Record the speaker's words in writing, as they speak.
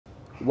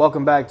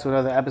Welcome back to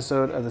another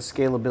episode of the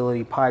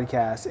Scalability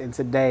Podcast. And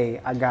today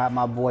I got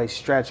my boy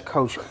Stretch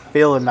Coach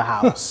Phil in the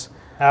house.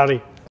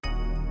 Howdy.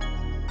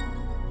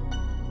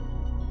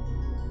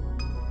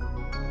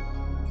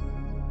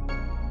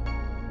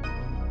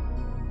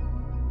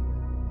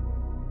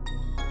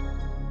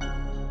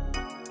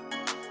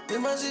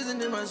 In my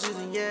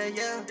season, yeah,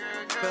 yeah.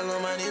 Fell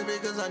on my knees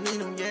because I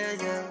need them, yeah,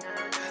 yeah.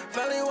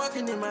 Finally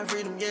walking in my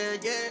freedom, yeah,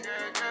 yeah.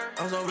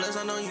 I'm so blessed,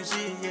 I know you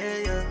see it, yeah,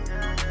 yeah.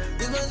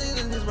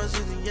 This my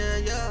season, yeah,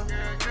 yeah.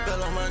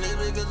 Fell on my knees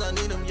because I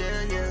need them,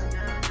 yeah, yeah.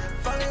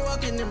 Finally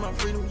walking in my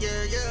freedom,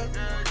 yeah, yeah.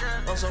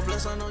 I'm so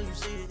blessed, I know you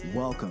see it, yeah.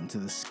 Welcome to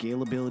the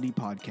Scalability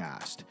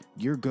Podcast,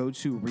 your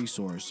go-to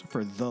resource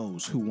for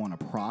those who want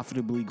to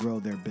profitably grow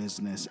their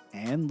business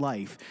and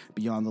life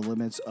beyond the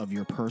limits of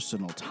your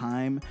personal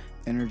time,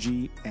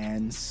 energy,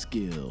 and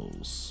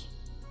skills.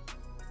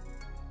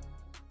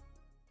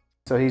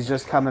 So he's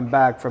just coming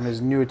back from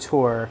his new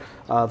tour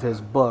of his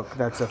book.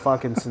 That's a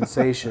fucking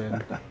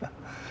sensation.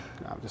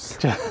 No, I'm just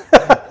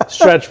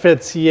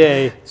StretchFit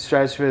CA.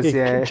 StretchFit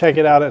CA. Check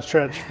it out at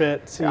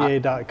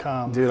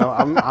stretchfitca.com. Dude,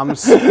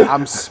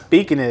 I'm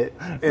speaking it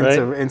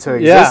into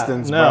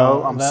existence,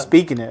 bro. I'm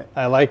speaking it.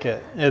 I like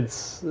it.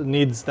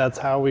 That's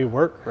how we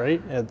work,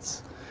 right?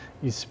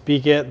 You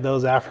speak it,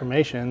 those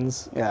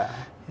affirmations. Yeah.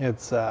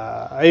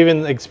 I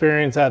even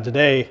experienced that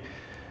today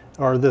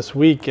or this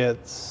week.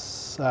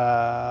 It's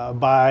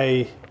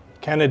by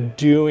kind of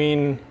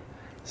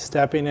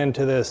stepping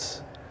into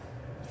this,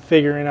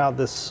 figuring out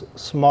this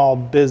small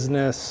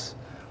business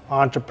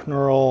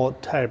entrepreneurial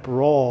type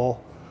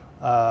role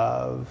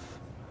of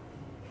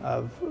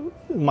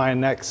my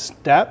next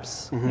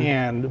steps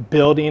and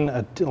building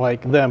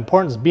the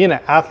importance of being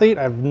an athlete.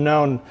 I've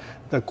known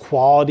the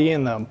quality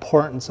and the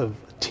importance of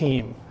a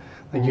team.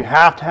 You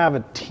have to have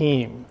a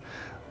team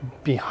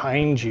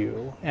behind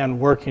you and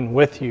working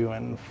with you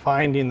and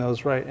finding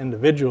those right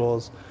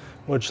individuals,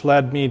 which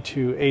led me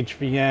to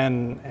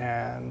HVN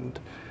and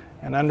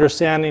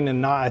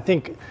understanding I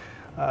think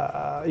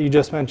you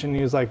just mentioned,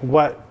 he was like,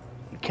 what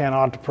can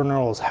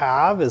entrepreneurs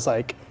have is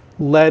like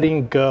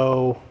letting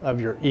go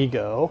of your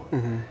ego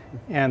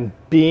and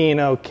being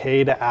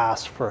okay to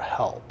ask for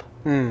help.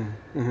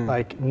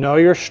 Like, know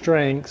your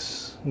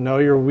strengths, know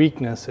your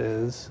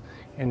weaknesses,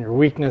 and your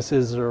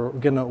weaknesses are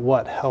gonna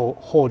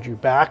hold you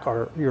back,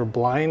 or your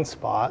blind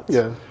spots.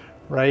 Yeah.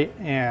 Right,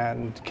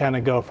 and kind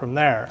of go from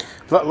there.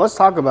 Let's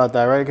talk about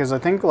that, right? Because I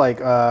think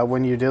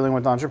when you're dealing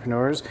with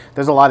entrepreneurs,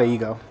 there's a lot of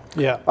ego.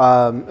 Yeah.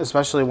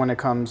 Especially when it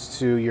comes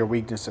to your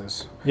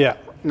weaknesses. Yeah.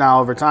 Now,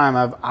 over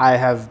time, I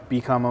have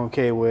become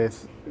okay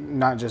with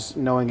not just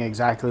knowing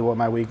exactly what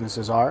my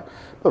weaknesses are,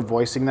 but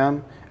voicing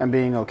them and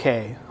being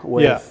okay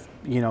with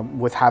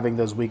with having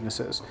those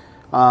weaknesses.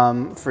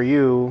 For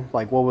you,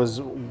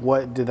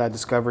 what did that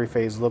discovery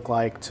phase look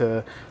like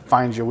to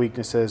find your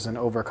weaknesses and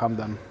overcome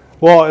them?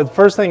 Well, the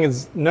first thing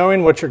is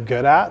knowing what you're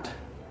good at,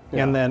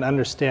 and then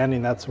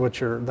understanding that's what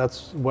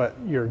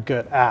you're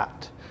good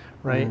at,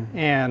 right?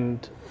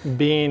 And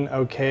being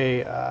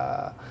okay.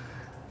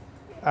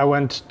 I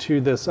went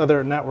to this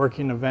other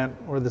networking event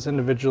where this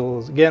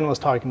individual again was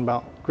talking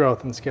about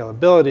growth and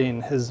scalability,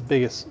 and his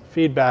biggest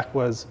feedback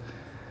was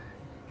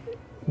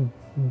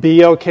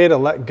be okay to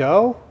let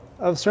go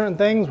of certain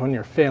things when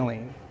you're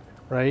failing,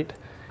 right?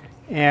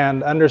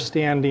 And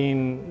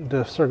understanding,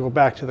 to circle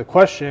back to the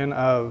question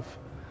of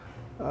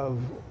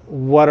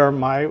what are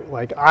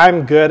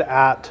I'm good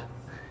at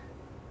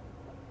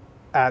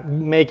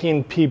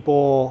making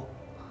people,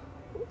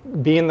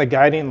 being the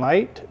guiding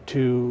light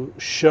to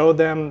show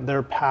them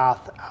their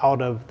path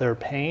out of their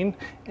pain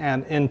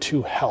and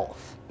into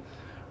health,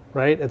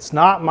 right? It's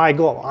not my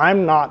goal.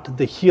 I'm not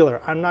the healer.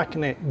 I'm not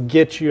going to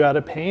get you out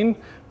of pain,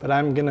 but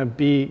I'm going to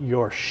be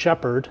your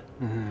shepherd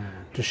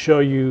to show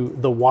you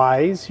the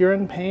whys you're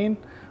in pain,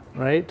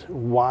 right?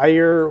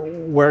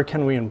 Where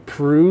can we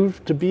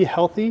improve to be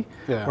healthy?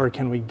 Yeah. Or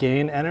can we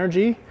gain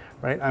energy,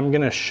 right? I'm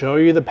going to show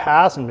you the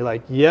path and be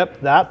like,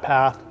 yep, that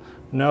path.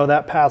 No,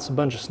 that path's a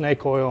bunch of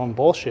snake oil and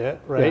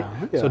bullshit, right?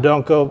 Yeah. So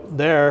don't go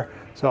there.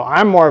 So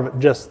I'm more of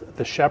just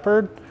the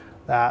shepherd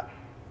that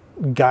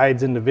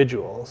guides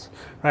individuals,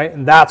 right?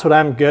 And that's what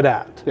I'm good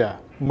at. Yeah.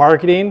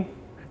 Marketing,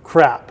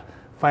 crap.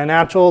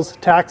 Financials,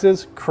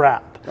 taxes,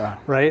 crap.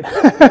 Right?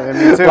 Yeah,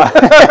 me too.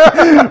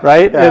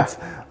 Right? Yeah.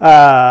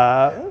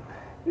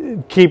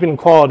 It's keeping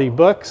quality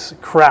books,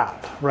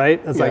 crap, right?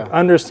 It's like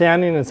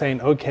understanding and saying,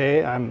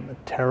 okay, I'm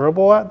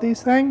terrible at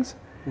these things.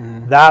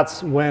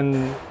 That's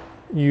when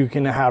you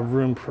can have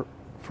room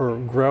for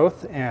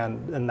growth,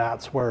 and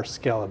that's where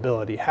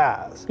scalability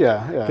has.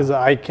 Yeah. Because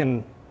I've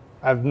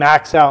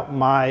maxed out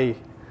my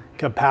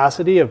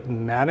capacity of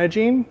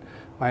managing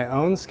my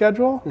own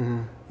schedule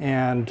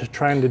and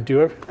trying to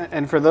do it.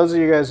 And for those of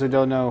you guys who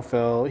don't know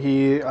Phil,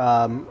 he,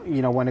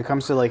 when it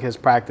comes to his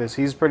practice,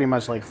 he's pretty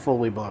much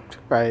fully booked,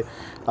 right?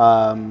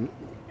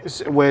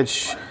 What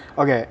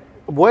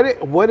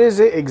is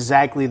it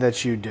exactly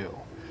that you do?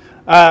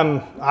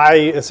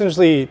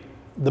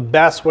 The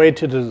best way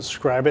to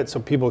describe it so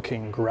people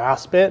can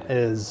grasp it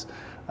is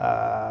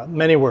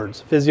many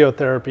words: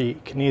 physiotherapy,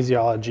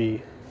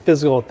 kinesiology,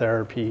 physical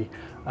therapy.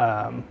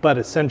 But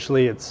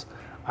essentially,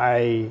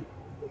 I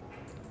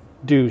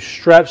do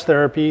stretch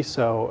therapy.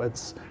 So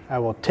I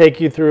will take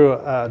you through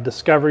a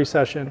discovery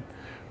session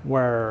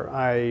where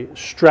I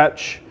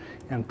stretch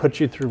and put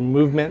you through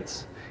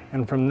movements.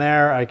 And from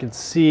there, I could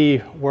see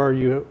where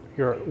your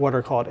what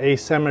are called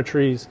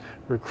asymmetries,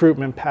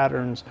 recruitment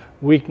patterns,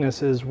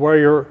 weaknesses, where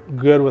you're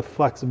good with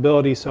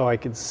flexibility. So I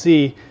could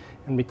see,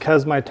 and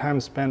because my time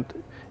spent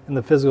in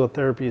the physical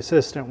therapy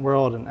assistant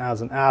world and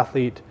as an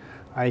athlete,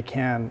 I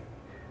can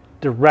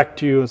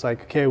direct you. It's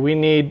like, okay, you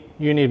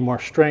need more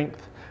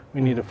strength.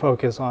 We need to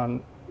focus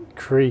on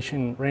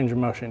creation, range of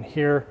motion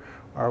here,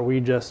 or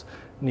we just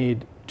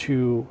need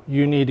to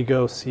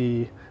go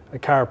see a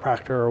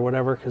chiropractor or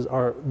whatever, because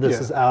this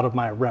is out of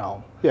my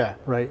realm. Yeah.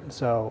 Right.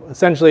 So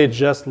essentially, it's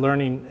just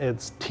learning.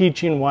 It's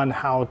teaching one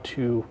how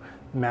to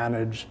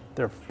manage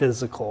their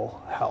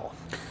physical health.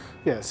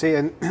 Yeah, see,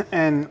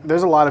 and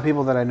there's a lot of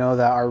people that I know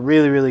that are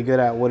really, really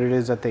good at what it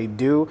is that they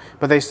do,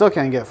 but they still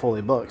can't get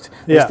fully booked.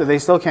 Yeah. They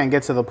still can't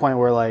get to the point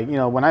where, like, you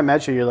know, when I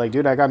met you, you're like,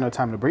 dude, I got no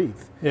time to breathe.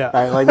 Yeah.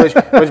 Right?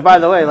 Like, which by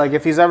the way, like,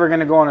 if he's ever going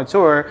to go on a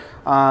tour,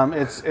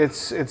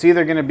 it's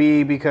either going to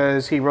be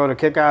because he wrote a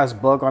kick-ass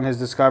book on his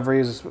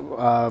discoveries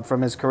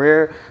from his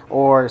career,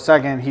 or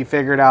second, he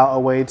figured out a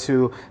way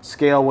to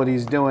scale what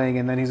he's doing,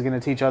 and then he's going to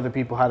teach other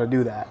people how to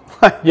do that.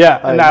 Yeah,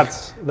 and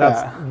that's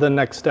the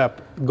next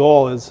step.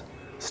 Goal is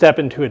step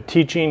into a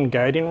teaching,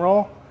 guiding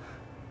role,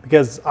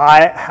 because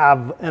I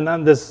have, and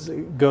then this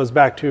goes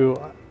back to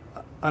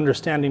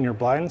understanding your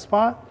blind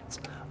spots,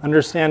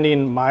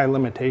 understanding my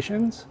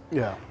limitations.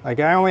 Yeah. Like,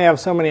 I only have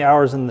so many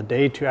hours in the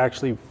day to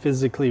actually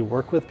physically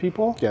work with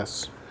people.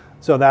 Yes.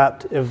 So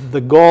that if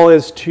the goal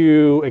is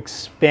to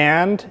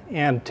expand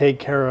and take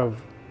care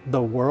of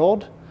the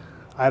world,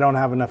 I don't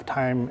have enough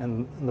time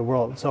in the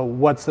world. So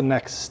what's the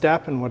next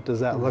step, and what does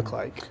that look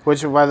like?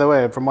 Which, by the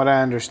way, from what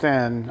I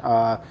understand,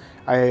 I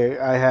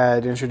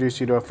had introduced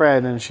you to a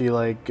friend, and she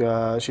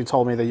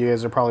told me that you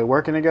guys are probably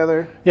working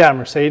together. Yeah,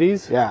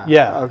 Mercedes. Yeah.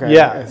 Yeah. Okay.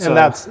 Yeah, So,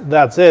 and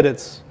that's it.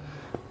 It's,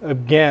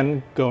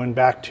 again, going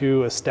back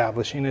to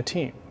establishing a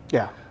team.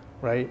 Yeah.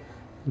 Right?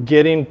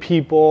 Getting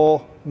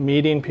people,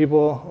 meeting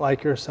people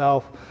like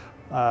yourself,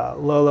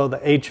 Lolo, the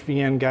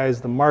HVN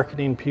guys, the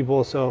marketing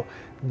people. So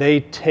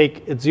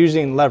it's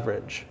using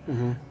leverage.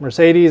 Mm-hmm.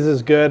 Mercedes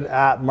is good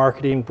at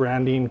marketing,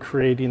 branding,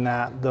 creating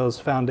those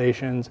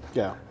foundations.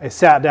 Yeah. I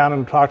sat down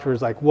and talked to her.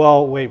 It's like,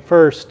 well, wait,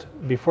 first,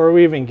 before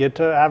we even get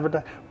to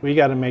advertise, we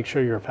got to make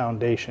sure your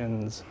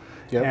foundations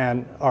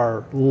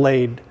are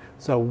laid.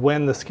 So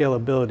when the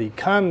scalability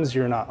comes,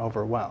 you're not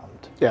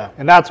overwhelmed. Yeah.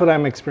 And that's what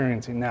I'm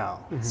experiencing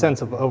now,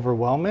 sense of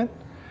overwhelmment,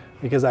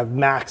 because I've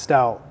maxed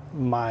out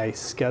my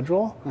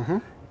schedule. Mm-hmm.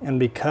 And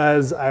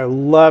because I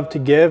love to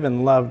give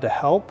and love to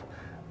help,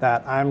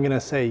 that I'm going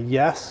to say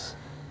yes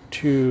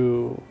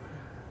to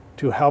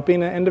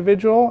helping an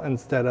individual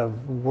instead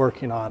of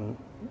working on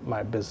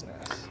my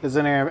business. Is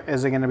it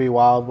going to be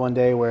wild one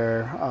day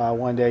where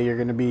one day you're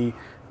going to be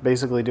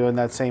basically doing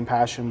that same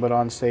passion but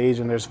on stage,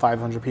 and there's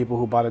 500 people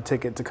who bought a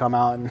ticket to come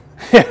out and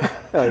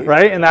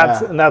right? And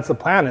that's the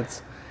plan.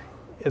 It's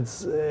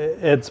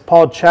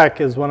Paul Chek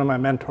is one of my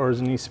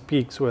mentors, and he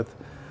speaks with,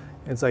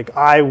 it's like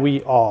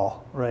we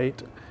all, right?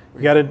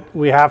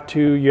 You have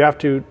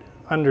to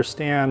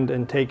understand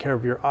and take care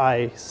of your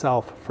I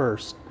self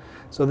first.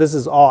 So this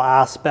is all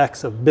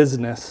aspects of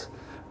business,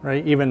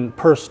 right? Even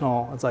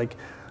personal. It's like,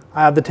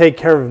 I have to take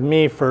care of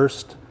me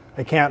first.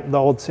 I can't, the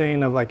old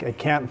saying of like, I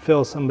can't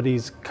fill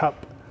somebody's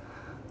cup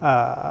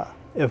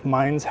if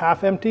mine's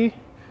half empty,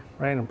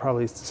 right? I'm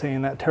probably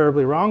saying that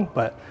terribly wrong,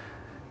 but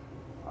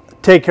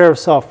take care of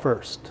self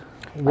first.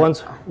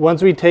 Once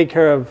we take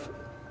care of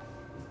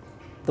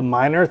the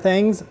minor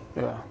things,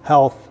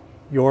 health,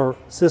 your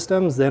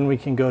systems, then we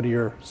can go to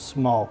your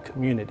small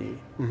community,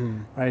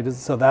 right?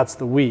 So that's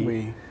the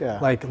we.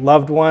 Like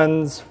loved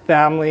ones,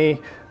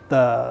 family,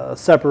 the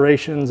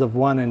separations of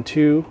 1 and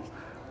 2,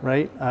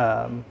 right?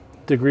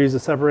 Degrees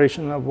of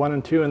separation of 1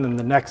 and 2, and then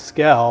the next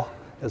scale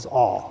is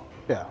all,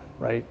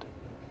 right?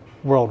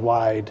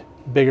 Worldwide,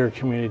 bigger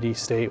community,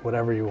 state,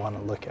 whatever you want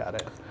to look at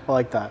it. I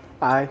like that.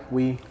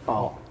 We,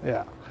 all.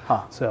 Yeah.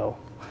 Huh. So,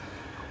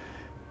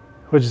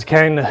 which is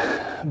kind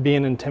of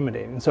being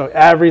intimidating. So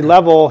every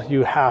level,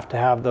 you have to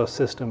have those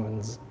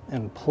systems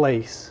in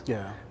place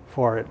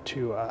for it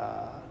to,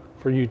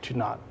 for you to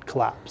not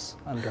collapse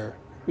under.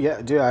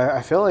 Yeah, dude,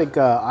 I feel like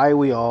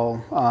we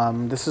all,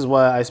 this is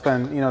what I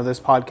spend, this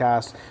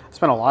podcast, I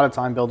spent a lot of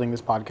time building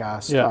this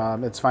podcast. Yeah.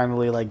 It's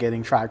finally like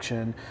getting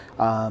traction.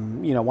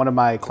 One of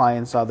my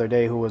clients the other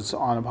day who was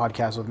on a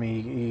podcast with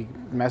me, he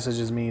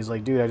messages me, he's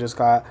like, dude, I just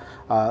got,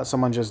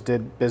 someone just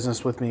did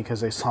business with me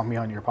because they saw me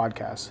on your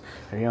podcast.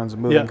 He owns a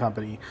moving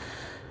company.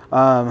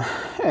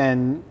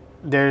 And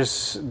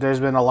there's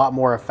been a lot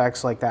more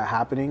effects like that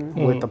happening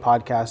with the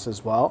podcast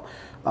as well.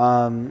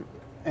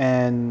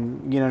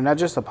 And not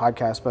just the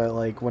podcast, but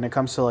like when it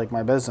comes to like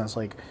my business,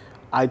 like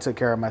I took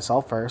care of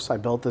myself first. I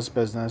built this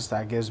business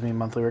that gives me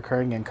monthly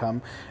recurring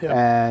income.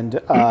 Yeah.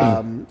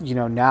 And, you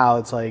know, now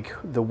it's like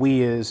the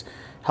we is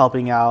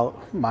helping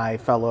out my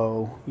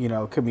fellow, you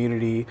know,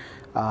 community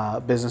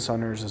business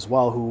owners as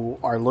well who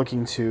are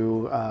looking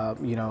to,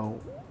 you know,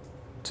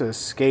 to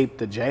escape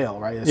the jail,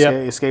 right?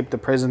 Escape the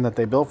prison that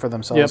they built for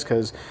themselves.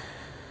 Because,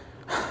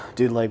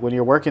 dude, like when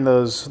you're working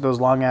those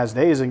long ass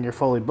days and you're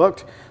fully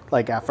booked,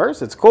 like at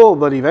first it's cool,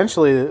 but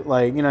eventually,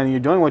 like, you know, you're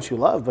doing what you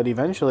love, but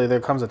eventually there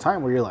comes a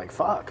time where you're like,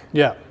 fuck.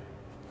 Yeah.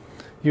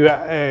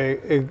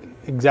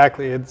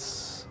 Exactly. And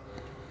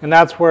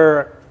that's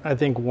where I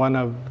think one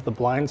of the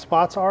blind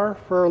spots are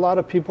for a lot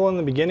of people in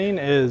the beginning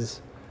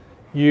is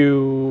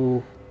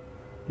you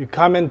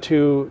come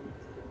into,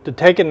 to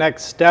take a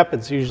next step,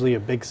 it's usually a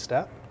big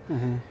step.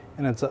 Mm-hmm.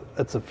 And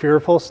it's a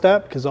fearful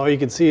step because all you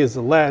can see is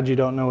the ledge. You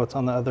don't know what's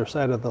on the other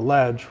side of the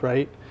ledge,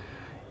 right?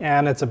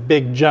 And it's a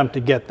big jump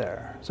to get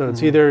there. So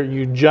it's either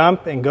you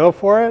jump and go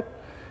for it,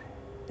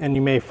 and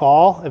you may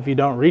fall if you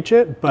don't reach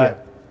it,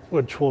 but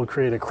which will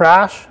create a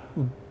crash.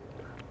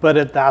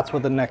 But that's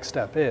what the next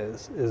step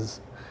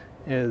is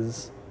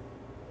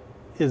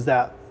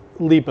that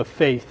leap of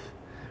faith,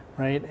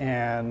 right?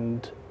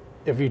 And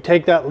if you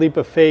take that leap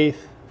of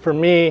faith, for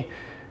me,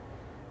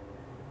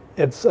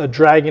 it's a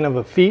dragging of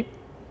a feet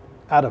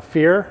out of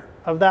fear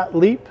of that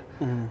leap.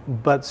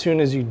 But soon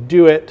as you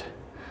do it,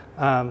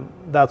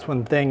 that's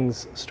when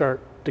things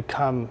start to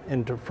come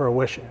into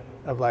fruition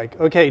of like,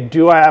 okay,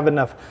 do I have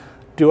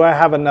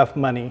enough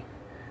money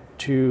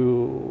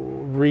to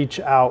reach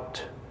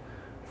out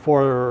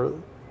for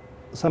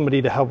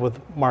somebody to help with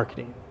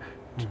marketing,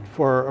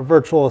 for a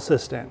virtual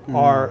assistant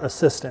or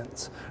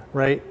assistants,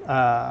 right?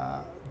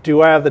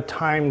 Do I have the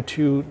time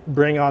to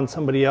bring on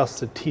somebody else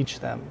to teach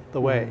them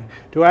the way?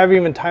 Do I have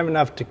even time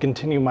enough to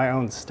continue my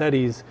own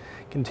studies,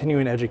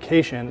 continuing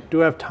education?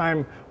 Do I have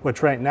time,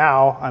 which right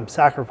now I'm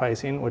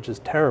sacrificing, which is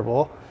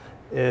terrible,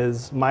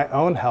 is my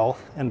own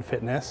health and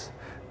fitness.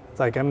 It's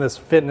like I'm this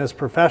fitness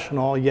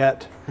professional,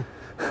 yet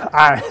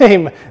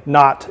I'm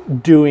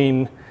not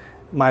doing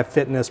my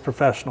fitness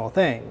professional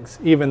things,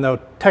 even though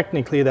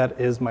technically that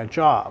is my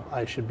job.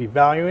 I should be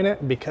valuing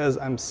it because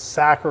I'm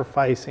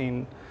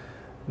sacrificing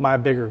my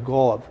bigger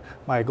goal.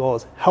 My goal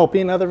is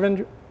helping other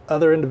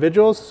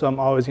individuals, so I'm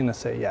always going to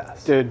say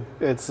yes. Dude,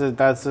 that's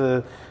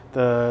the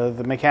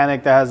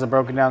mechanic that has a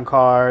broken down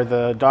car,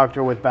 the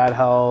doctor with bad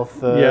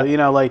health, you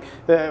know, like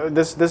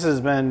this has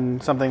been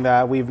something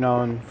that we've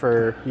known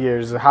for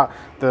years. How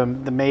the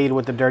maid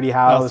with the dirty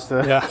house,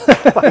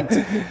 like,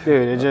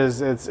 dude,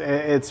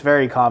 it's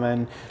very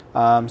common.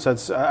 So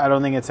I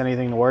don't think it's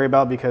anything to worry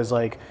about because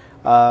like.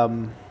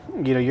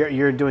 You know,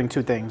 you're doing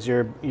two things.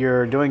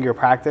 You're doing your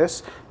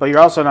practice, but you're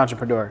also an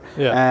entrepreneur.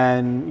 Yeah.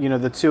 And you know,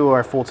 the two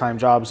are full-time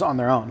jobs on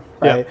their own,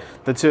 right? Yeah.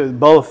 The two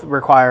both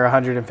require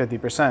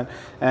 150%.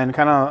 And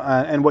kind of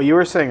and what you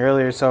were saying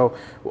earlier. So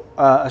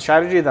a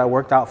strategy that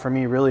worked out for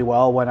me really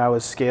well when I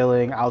was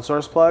scaling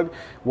Outsource Plug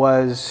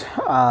was.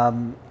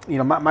 You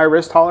know, my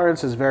risk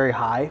tolerance is very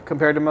high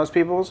compared to most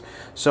people's.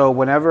 So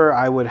whenever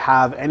I would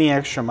have any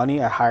extra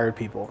money, I hired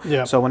people.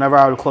 Yeah. So whenever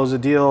I would close a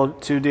deal,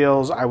 2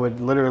 deals, I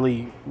would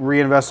literally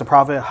reinvest the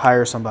profit,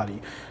 hire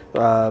somebody.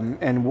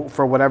 And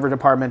for whatever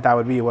department that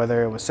would be,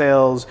 whether it was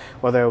sales,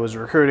 whether it was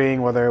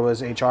recruiting, whether it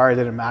was HR, it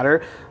didn't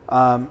matter.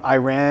 I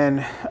ran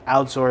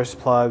Outsource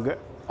Plug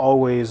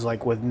always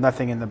like with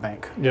nothing in the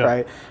bank,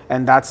 right?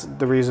 And that's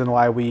the reason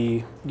why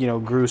we, you know,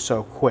 grew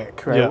so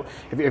quick, right?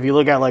 Yeah. If you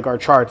look at like our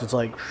charts, it's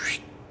like,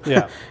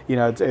 you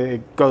know,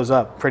 it goes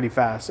up pretty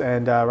fast.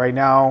 And right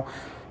now,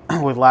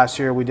 with last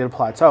year, we did a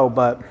plateau,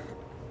 but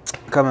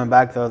coming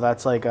back though,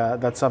 that's like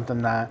that's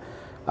something that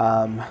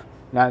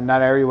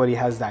not everybody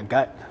has that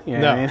gut. You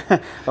know what I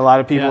mean? A lot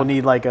of people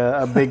need like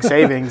a big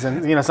savings,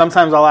 and you know,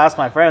 sometimes I'll ask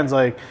my friends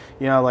like,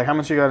 you know, like how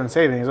much you got in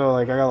savings? Oh,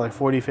 like I got like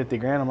 40, 50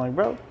 grand. I'm like,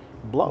 bro,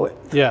 blow it.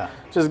 Yeah.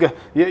 Just go.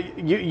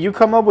 You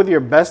come up with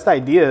your best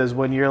ideas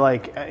when you're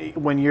like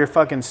when you're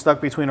fucking stuck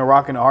between a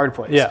rock and a hard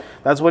place. Yeah.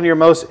 That's when your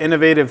most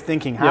innovative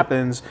thinking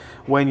happens,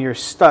 when you're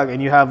stuck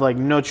and you have like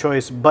no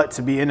choice but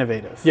to be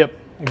innovative. Yep.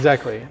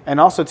 Exactly. And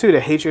also too,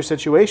 to hate your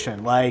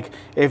situation. Like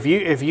if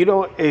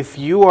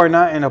you are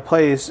not in a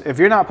place, if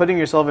you're not putting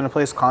yourself in a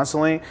place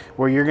constantly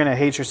where you're gonna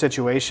hate your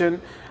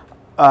situation,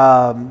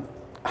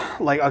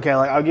 like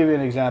I'll give you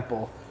an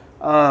example.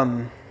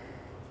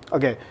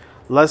 Okay,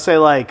 let's say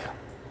like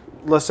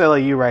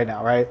you right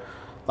now, right?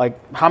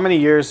 Like how many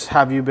years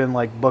have you been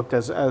like booked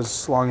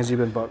as long as you've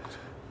been booked?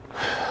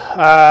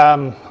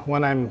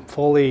 When I'm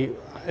fully,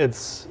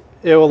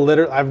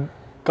 I've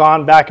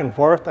gone back and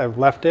forth. I've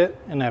left it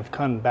and I've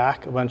come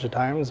back a bunch of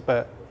times,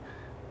 but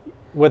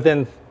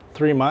within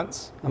 3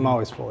 months, I'm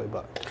always fully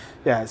booked.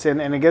 Yeah,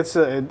 and it gets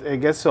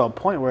to a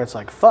point where it's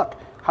like,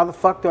 fuck, how the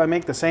fuck do I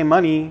make the same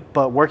money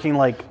but working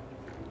like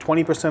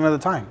 20% of the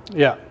time?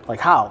 Yeah. Like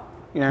how?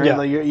 You know,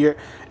 like you're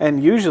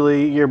and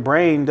usually your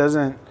brain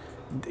doesn't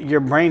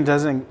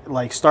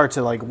like start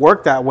to like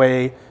work that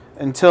way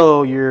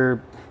until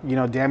you're, you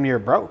know, damn near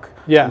broke.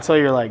 Yeah. Until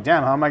you're like,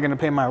 damn, how am I going to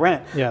pay my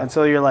rent? Yeah.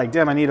 Until you're like,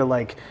 damn, I need to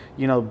like,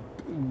 you know,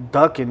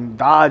 duck and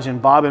dodge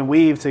and bob and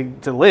weave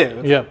to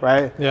live. Yep.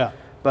 Right. Yeah.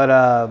 But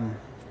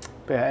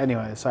yeah.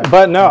 Anyway, sorry.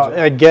 But no,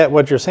 I get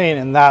what you're saying,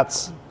 and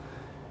that's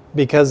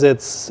because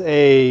that's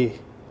a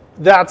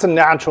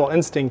natural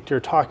instinct you're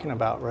talking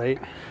about, right?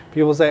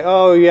 People say,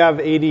 oh, you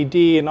have ADD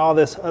and all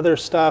this other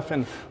stuff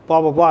and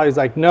blah, blah, blah. He's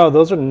like, no,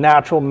 those are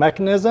natural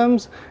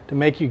mechanisms to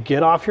make you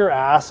get off your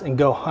ass and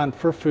go hunt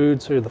for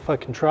food so the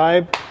fucking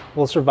tribe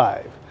will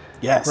survive.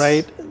 Yes.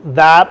 Right?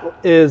 That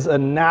is a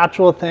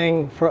natural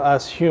thing for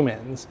us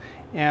humans.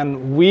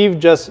 And we've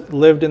just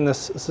lived in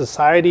this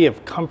society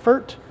of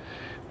comfort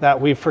that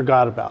we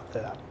forgot about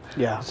that.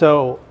 Yeah.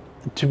 So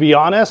to be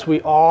honest, we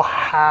all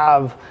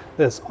have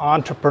this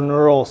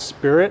entrepreneurial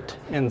spirit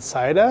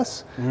inside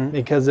us,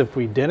 because if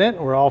we didn't,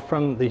 we're all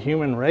from the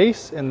human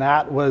race, and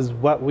that was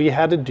what we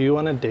had to do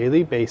on a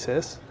daily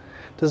basis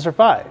to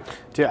survive.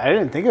 Dude, I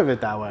didn't think of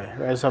it that way.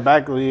 Right? So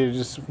back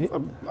just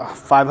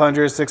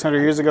 500, 600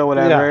 years ago,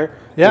 whatever.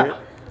 Yeah.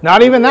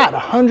 Not even that.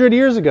 100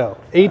 years ago,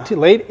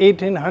 late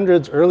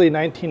 1800s, early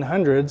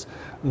 1900s,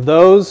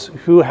 those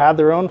who had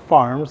their own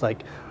farms,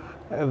 like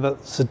the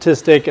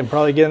statistic, and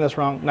probably getting this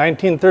wrong,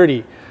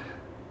 1930,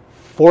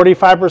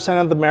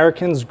 45% of the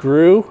Americans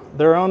grew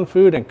their own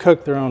food and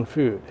cooked their own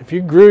food. If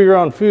you grew your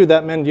own food,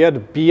 that meant you had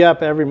to be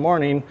up every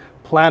morning,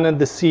 planted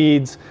the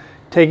seeds,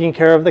 taking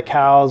care of the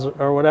cows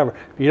or whatever.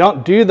 If you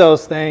don't do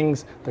those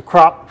things, the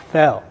crop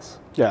fails.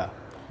 Yeah.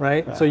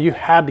 Right? Yeah. So you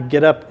had to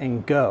get up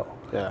and go.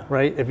 Yeah.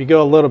 Right? If you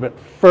go a little bit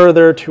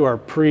further to our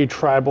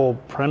pre-tribal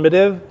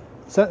primitive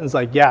sentence,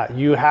 like, yeah,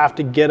 you have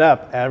to get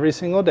up every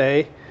single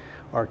day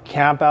or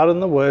camp out in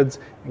the woods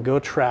and go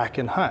track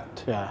and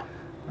hunt. Yeah.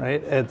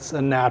 Right? It's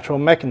a natural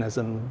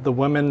mechanism. The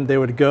women, they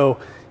would go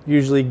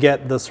usually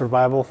get the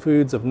survival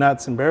foods of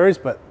nuts and berries,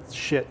 but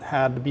shit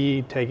had to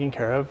be taken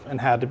care of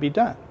and had to be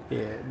done.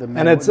 Yeah, the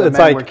men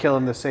like, were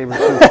killing the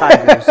saber-toothed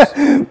tigers.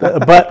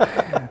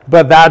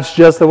 but that's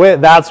just the way.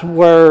 That's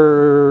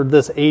where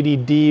this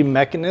ADD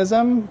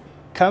mechanism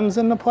comes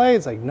into play.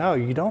 It's like, no,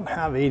 you don't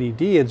have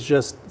ADD. It's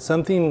just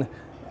something,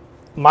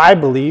 my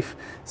belief,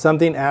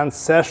 something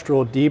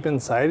ancestral deep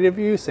inside of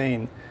you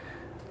saying,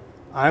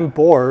 I'm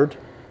bored.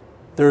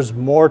 There's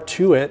more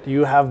to it.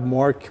 You have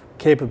more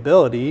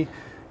capability.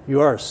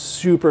 You are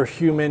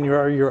superhuman. You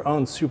are your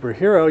own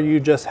superhero. You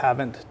just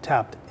haven't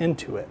tapped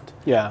into it.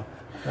 Yeah.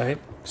 Right.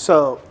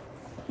 So,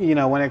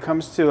 when it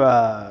comes to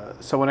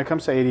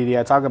ADD,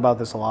 I talk about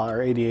this a lot, or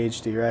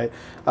ADHD, right?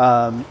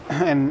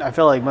 And I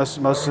feel like most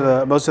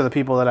of the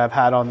people that I've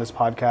had on this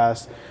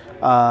podcast,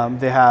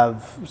 they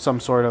have some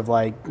sort of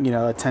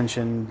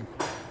attention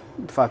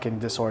fucking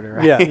disorder,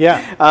 right? Yeah,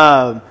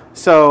 yeah.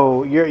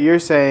 So you're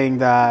saying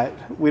that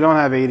we don't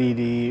have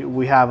ADD,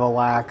 we have a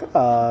lack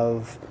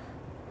of,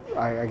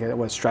 I get it,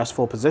 what,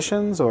 stressful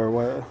positions or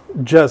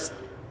what? Just,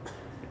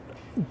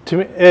 to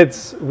me,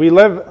 we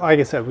live, like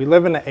I said, we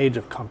live in an age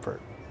of comfort.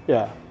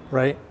 Yeah.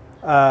 Right?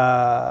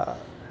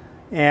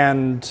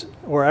 And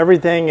where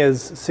everything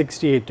is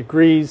 68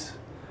 degrees,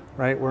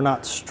 right? We're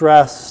not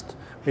stressed.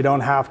 We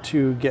don't have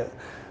to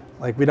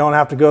we don't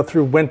have to go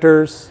through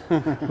winters.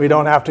 We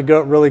don't have to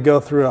really go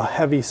through a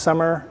heavy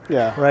summer.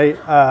 Yeah. Right?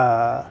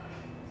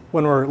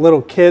 When we're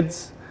little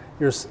kids,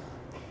 you're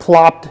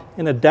plopped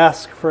in a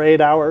desk for 8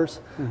 hours,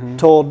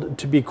 told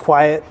to be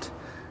quiet,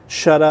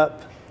 shut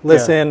up,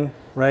 listen,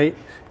 right?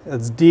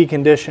 It's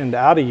deconditioned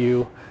out of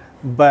you.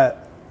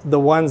 But the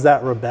ones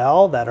that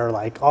rebel, that are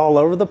like all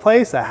over the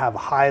place, that have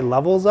high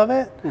levels of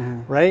it,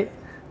 right?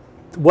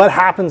 What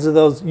happens to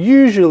those?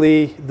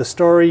 Usually the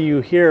story you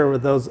hear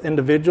with those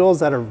individuals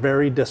that are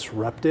very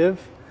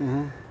disruptive,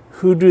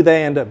 who do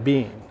they end up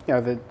being? Yeah,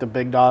 the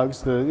big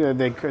dogs.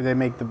 They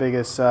make the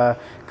biggest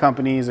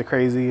companies, the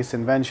craziest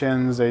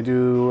inventions. They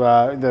do.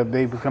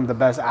 They become the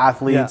best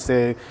athletes.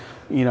 Yeah.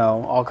 They,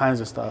 all kinds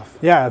of stuff.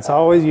 Yeah, it's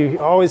always, you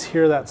always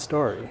hear that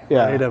story,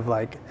 right? Of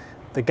like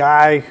the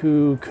guy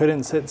who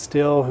couldn't sit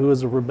still, who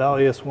was a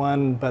rebellious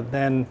one, but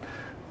then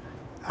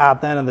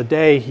at the end of the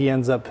day, he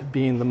ends up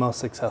being the most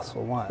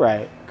successful one.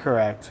 Right.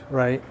 Correct.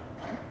 Right.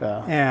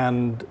 Yeah.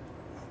 And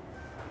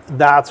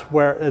that's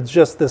where it's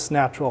just this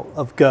natural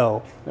of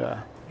go.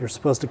 Yeah. You're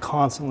supposed to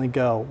constantly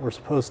go. We're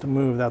supposed to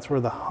move. That's where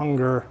the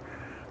hunger,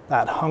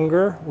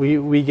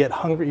 we get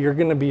hungry. You're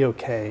going to be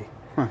okay.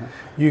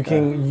 You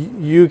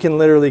can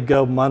literally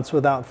go months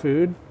without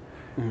food.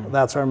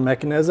 That's our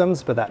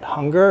mechanisms. But that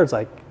hunger, it's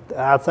like,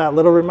 that's that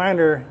little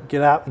reminder.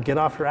 Get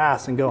off your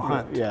ass and go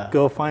hunt. Yeah.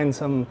 Go find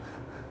some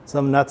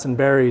nuts and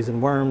berries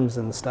and worms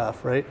and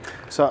stuff, right?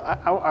 So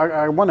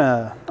I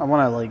wanna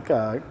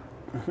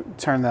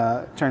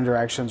turn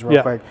directions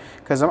real quick,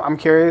 because I'm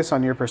curious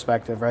on your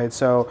perspective, right?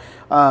 So,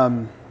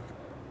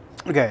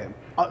 okay,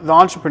 the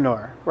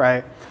entrepreneur,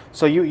 right?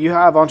 So you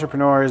have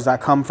entrepreneurs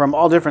that come from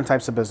all different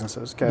types of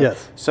businesses. Okay.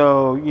 Yes.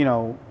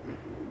 So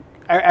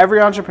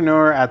every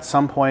entrepreneur at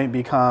some point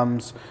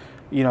becomes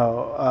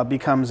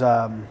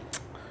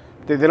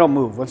they don't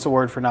move. What's the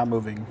word for not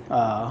moving?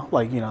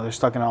 Like, they're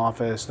stuck in an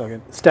office,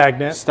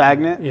 Stagnant.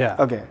 Stagnant? Yeah.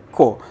 Okay,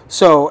 cool.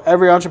 So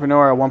every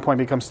entrepreneur at one point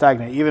becomes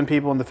stagnant. Even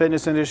people in the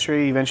fitness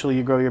industry, eventually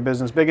you grow your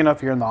business big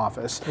enough, you're in the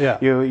office. Yeah.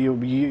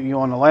 You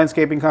own a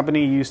landscaping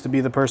company, you used to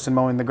be the person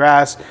mowing the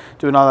grass,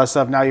 doing all that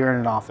stuff, now you're in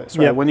an office,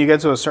 right? Yep. When you get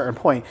to a certain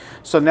point.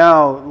 So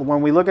now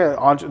when we look at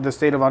the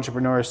state of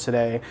entrepreneurs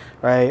today,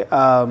 right,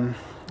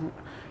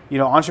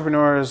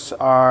 entrepreneurs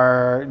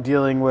are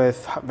dealing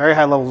with very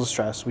high levels of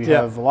stress. We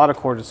have a lot of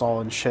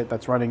cortisol and shit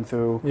that's running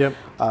through. Yep.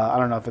 I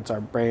don't know if it's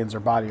our brains or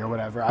body or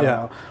whatever. I don't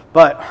know.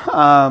 But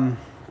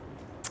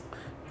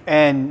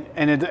and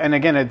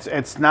again,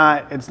 it's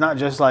not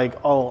just like,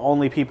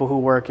 only people who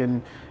work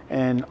in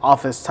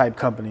office type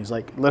companies.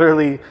 Like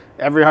literally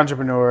every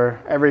entrepreneur,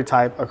 every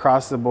type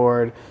across the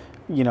board,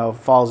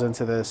 falls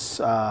into this.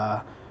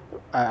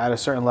 At a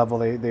certain level,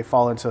 they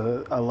fall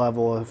into a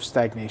level of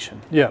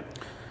stagnation. Yeah.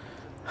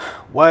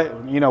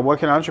 What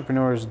can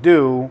entrepreneurs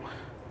do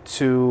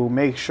to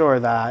make sure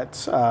that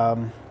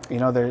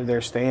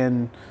they're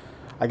staying,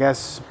 I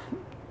guess,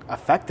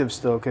 effective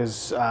still?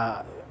 Because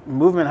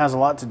movement has a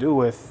lot to do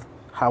with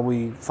how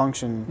we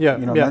function,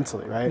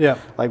 mentally, right? Yeah.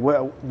 Like,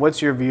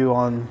 what's your view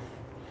on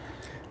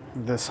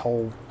this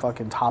whole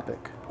fucking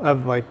topic?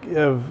 I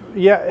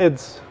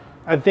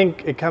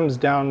think it comes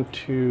down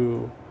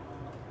to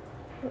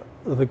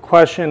the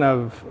question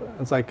of,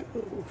 it's like,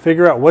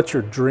 figure out what's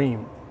your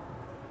dream.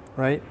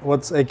 Right?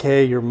 What's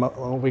AKA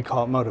what we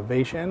call it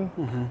motivation.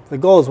 Mm-hmm. The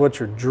goal is, what's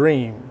your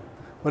dream?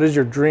 What does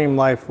your dream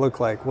life look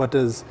like?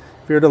 If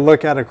you were to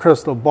look at a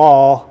crystal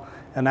ball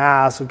and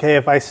ask, okay,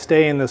 if I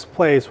stay in this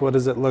place, what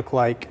does it look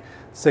like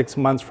 6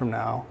 months from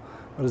now?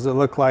 What does it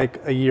look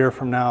like a year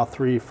from now,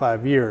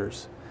 3-5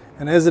 years?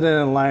 And is it in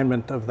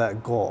alignment of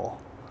that goal?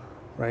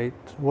 Right?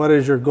 What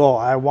is your goal?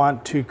 I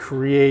want to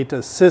create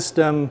a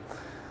system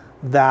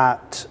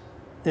that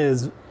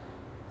is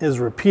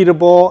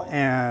repeatable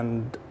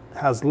and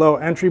has low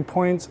entry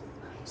points,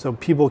 so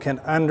people can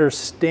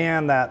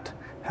understand that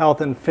health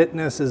and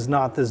fitness is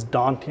not this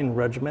daunting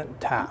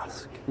regiment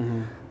task,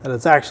 that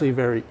it's actually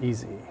very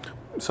easy.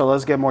 So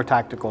let's get more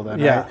tactical then,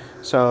 Yeah. right?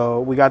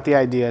 So we got the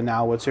idea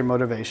now. What's your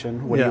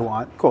motivation? What do you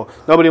want? Cool.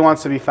 Nobody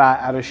wants to be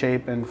fat, out of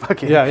shape, and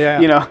fucking,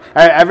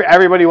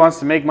 everybody wants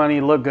to make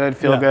money, look good,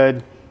 feel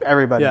good,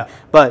 everybody. Yeah.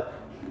 But,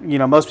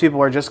 most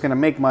people are just going to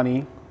make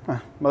money.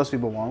 Most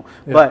people won't.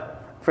 Yeah. But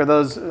for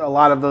those, a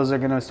lot of those are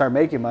going to start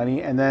making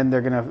money, and then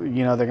they're going to,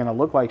 they're going to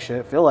look like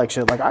shit, feel like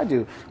shit, like I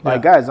do.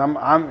 Like, guys,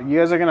 you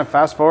guys are going to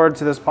fast forward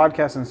to this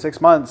podcast in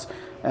 6 months,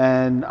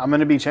 and I'm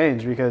going to be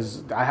changed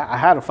because I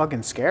had a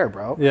fucking scare,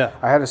 bro. Yeah.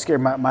 I had a scare.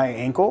 My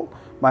ankle,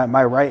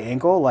 my right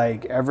ankle,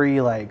 like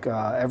every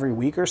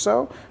week or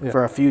so,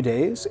 for a few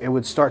days, it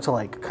would start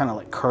to kind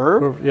of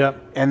curve. Yeah.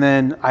 And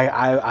then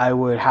I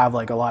would have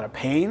like a lot of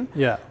pain.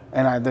 Yeah.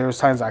 And there was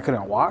times I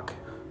couldn't walk.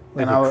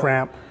 Like a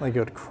cramp, like it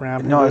would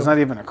cramp. No, it's not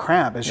even a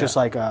cramp. It's just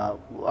like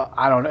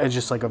it's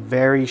just like a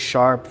very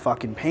sharp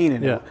fucking pain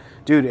in it.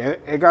 Dude,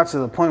 it got to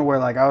the point where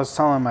I was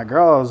telling my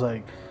girl, I was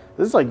like,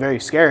 this is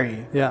very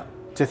scary. Yeah.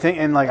 To think,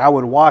 and I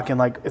would walk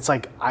and it's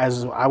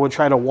as I would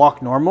try to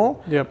walk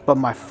normal. Yep. But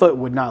my foot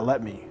would not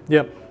let me.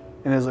 Yep.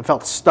 And it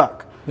felt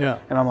stuck. Yeah.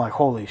 And I'm like,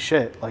 holy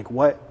shit,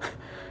 what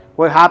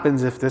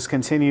happens if this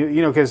continues?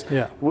 Because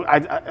all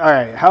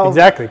right, how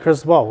exactly,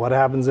 crystal ball. What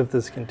happens if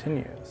this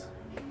continues?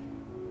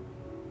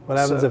 What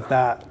happens if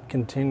that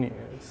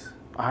continues?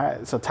 All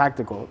right, so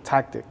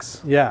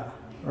tactics. Yeah,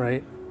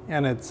 right.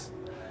 And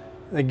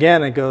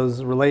it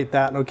goes relate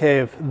that.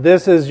 Okay, if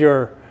this is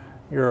your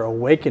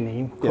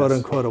awakening, quote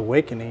unquote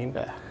awakening,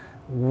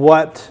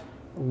 what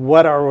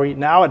are we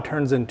now? It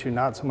turns into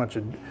not so much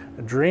a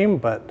dream,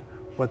 but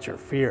what's your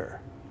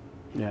fear?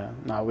 Yeah,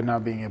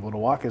 not being able to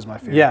walk is my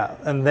fear. Yeah,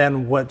 and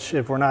then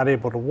if we're not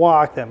able to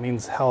walk, that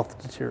means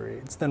health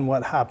deteriorates. Then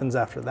what happens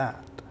after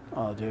that?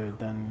 Oh, dude,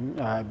 then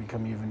I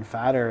become even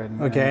fatter. And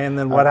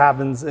then what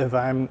happens if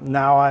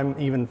I'm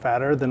even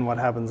fatter? Then what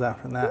happens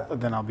after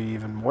that? Then I'll be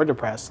even more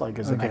depressed,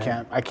 because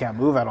I can't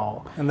move at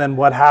all. And then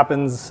what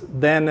happens?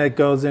 Then it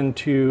goes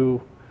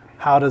into,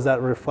 how does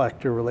that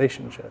reflect your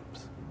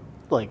relationships?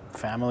 Like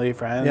family,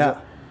 friends.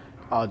 Yeah.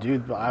 Oh,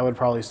 dude, I would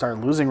probably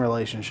start losing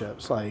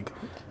relationships. I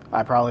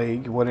probably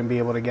wouldn't be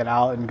able to get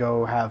out and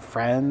go have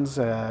friends.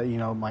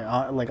 My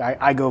aunt,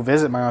 I go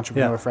visit my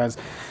entrepreneur friends.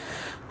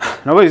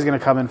 Nobody's going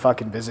to come and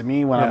fucking visit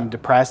me when I'm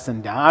depressed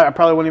and down. I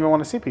probably wouldn't even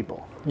want to see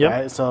people. Yep.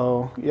 Right?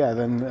 So,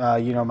 then,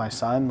 my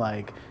son,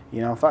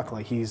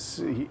 he's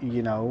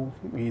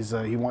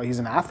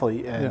an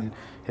athlete, and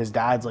his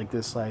dad's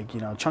this,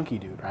 chunky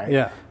dude, right?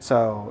 Yeah.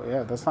 So,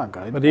 that's not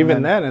good. But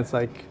even then, it's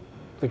the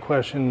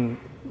question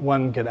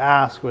one could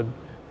ask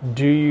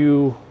do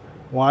you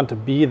want to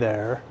be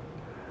there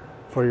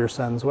for your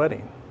son's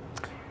wedding?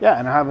 Yeah,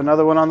 and I have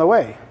another one on the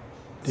way.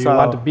 Do you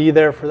want to be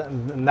there for that?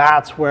 And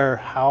that's where,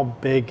 how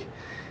big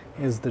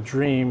is the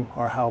dream,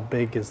 or how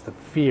big is the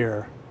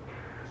fear,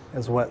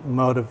 is what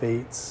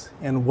motivates,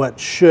 and what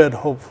should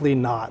hopefully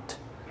not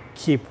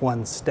keep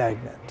one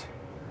stagnant,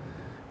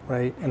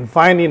 right? And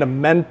finding a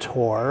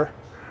mentor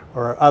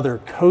or other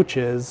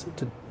coaches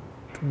to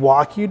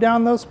walk you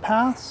down those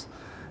paths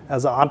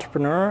as an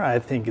entrepreneur, I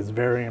think is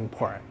very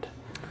important.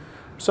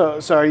 So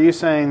are you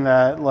saying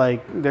that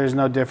like there's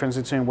no difference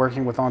between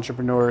working with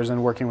entrepreneurs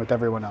and working with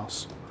everyone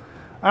else?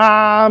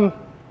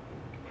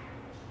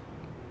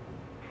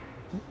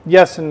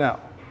 Yes and no.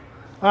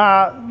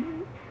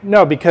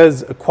 No,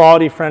 because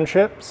quality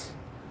friendships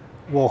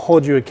will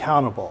hold you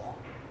accountable,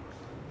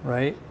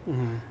 right?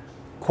 Mm-hmm.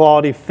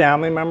 Quality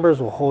family members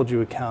will hold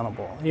you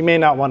accountable. You may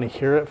not want to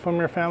hear it from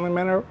your family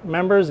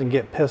members and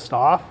get pissed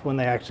off when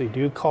they actually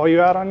do call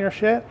you out on your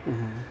shit.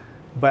 Mm-hmm.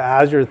 But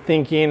as you're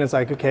thinking, it's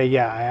like, okay,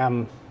 yeah, I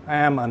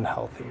am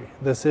unhealthy.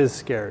 This is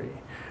scary,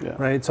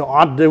 right?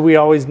 So do we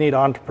always need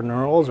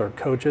entrepreneurs or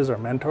coaches or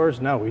mentors?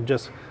 No, we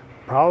just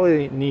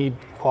probably need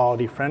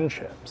quality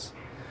friendships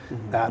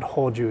that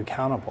hold you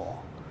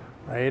accountable,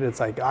 right? It's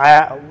like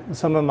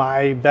some of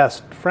my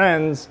best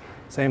friends,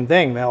 same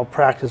thing. They'll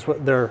practice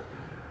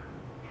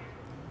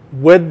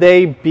would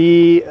they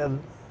be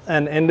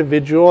an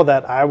individual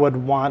that I would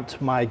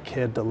want my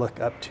kid to look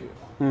up to?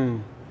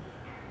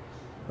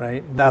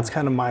 Right? That's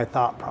kind of my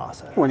thought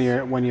process. When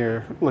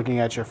you're looking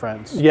at your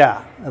friends.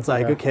 Yeah. It's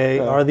like, okay,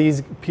 are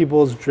these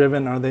people's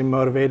driven? Are they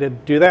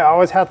motivated? Do they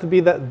always have to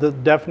be the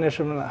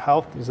definition of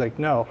health? He's like,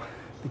 no,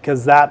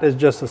 because that is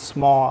just a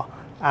small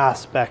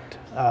aspect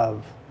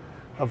of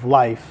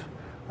life.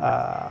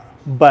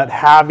 But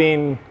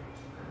having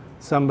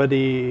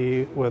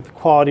somebody with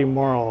quality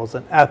morals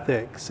and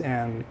ethics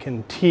and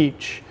can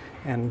teach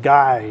and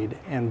guide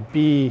and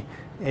be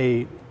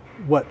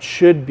what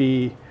should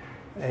be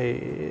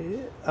a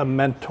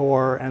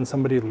mentor and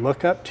somebody to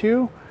look up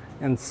to,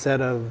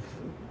 instead of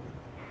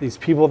these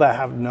people that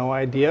have no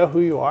idea who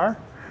you are,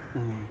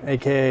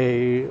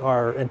 aka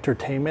are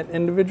entertainment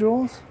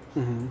individuals.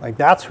 Like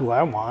that's who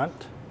I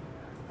want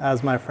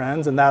as my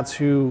friends, and that's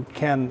who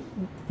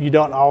you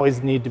don't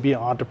always need to be an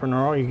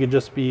entrepreneur. You could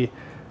just be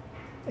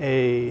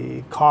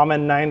a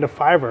common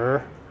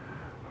 9-to-5er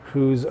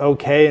who's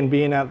okay in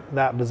being at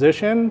that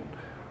position,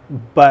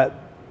 but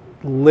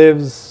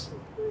lives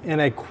in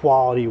a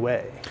quality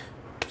way.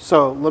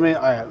 So let me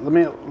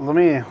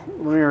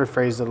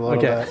rephrase it a little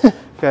bit,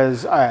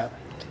 because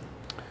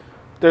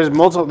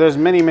there's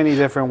many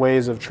different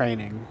ways of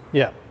training.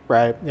 Yeah.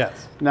 Right.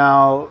 Yes.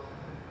 Now,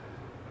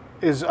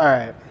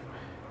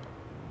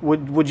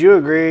 would you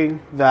agree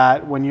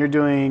that when you're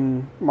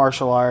doing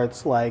martial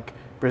arts like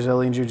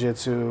Brazilian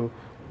Jiu-Jitsu,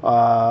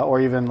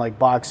 or even like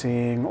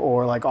boxing,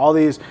 or like all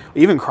these,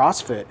 even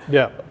CrossFit?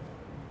 Yeah.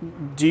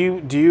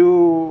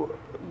 Do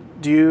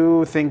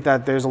you think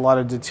that there's a lot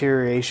of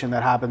deterioration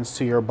that happens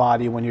to your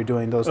body when you're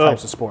doing those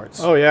types of sports?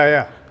 Oh,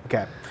 yeah.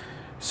 Okay.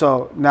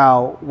 So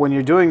now when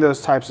you're doing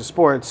those types of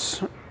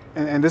sports,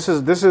 and this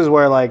is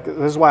where like,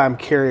 this is why I'm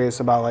curious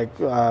about like,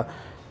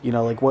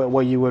 like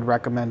what you would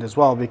recommend as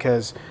well,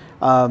 because,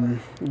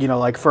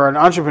 like for an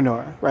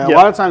entrepreneur, right? Yeah. A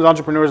lot of times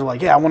entrepreneurs are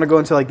like, I want to go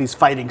into like these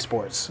fighting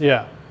sports.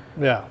 Yeah.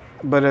 Yeah.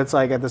 But it's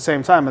like, at the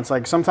same time, it's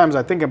like, sometimes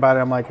I think about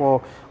it, I'm like,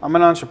 well, I'm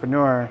an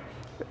entrepreneur.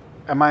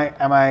 Am I,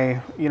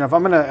 if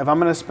I'm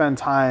gonna spend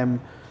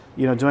time,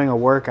 doing a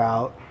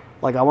workout,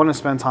 like I want to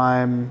spend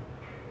time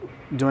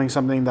doing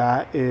something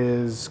that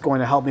is going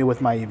to help me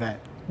with my event.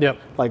 Yep.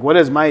 Like, what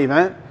is my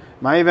event?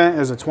 My event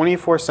is a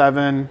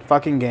 24/7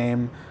 fucking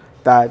game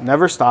that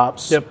never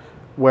stops. Yep.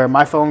 Where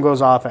my phone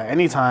goes off at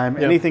any time,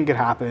 anything could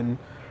happen,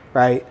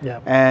 right?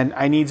 Yep. And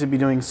I need to be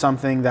doing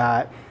something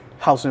that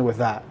helps me with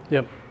that.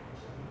 Yep.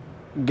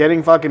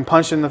 Getting fucking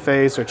punched in the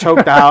face or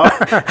choked out.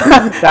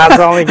 That's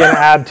only going to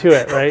add to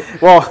it, right?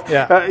 Well,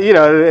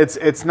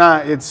 it's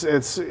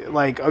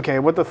like, okay,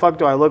 what the fuck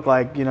do I look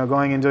like,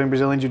 going and doing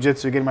Brazilian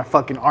Jiu-Jitsu, getting my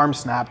fucking arm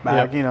snapped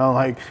back, going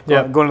to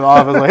the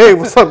office like, hey,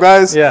 what's up,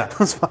 guys? Yeah.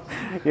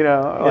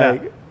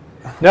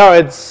 No,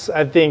 I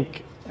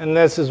think, and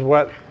this is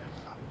what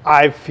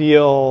I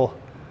feel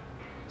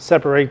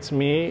separates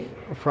me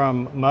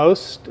from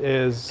most,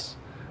 is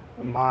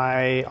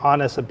my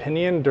honest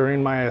opinion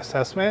during my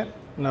assessment.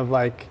 And of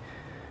like,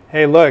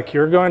 hey, look,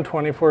 you're going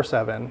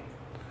 24/7.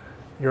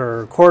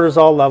 Your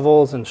cortisol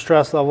levels and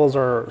stress levels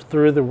are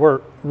through the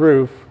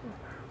roof.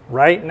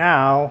 Right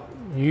now,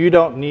 you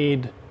don't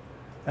need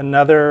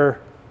another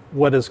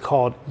what is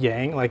called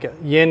yang, like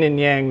yin and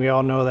yang. We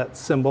all know that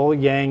symbol.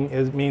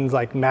 Yang means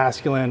like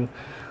masculine,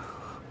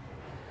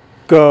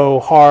 go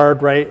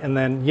hard, right? And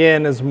then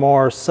yin is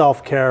more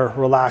self-care,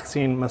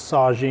 relaxing,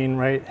 massaging,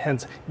 right?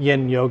 Hence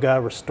yin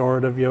yoga,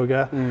 restorative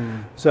yoga.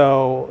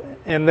 So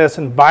in this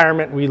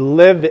environment we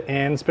live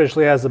in,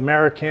 especially as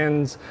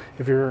Americans,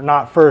 if you're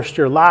not first,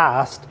 you're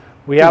last,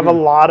 we have a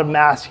lot of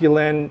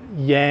masculine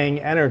yang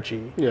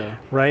energy,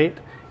 right?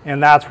 And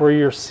that's where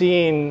you're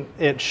seeing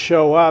it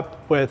show up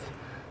with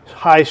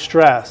high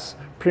stress,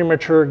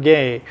 premature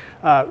graying,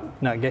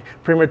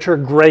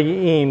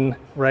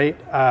 right?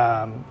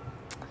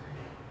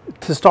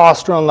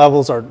 Testosterone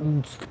levels are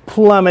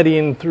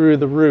plummeting through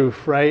the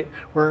roof, right?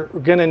 We're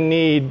going to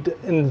need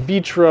in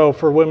vitro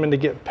for women to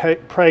get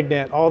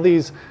pregnant, all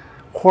these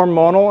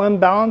hormonal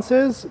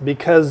imbalances,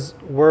 because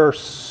we're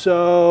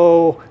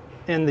so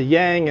in the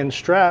yang and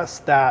stress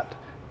that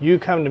you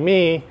come to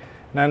me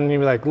and I'm going to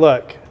be like,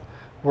 look,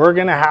 we're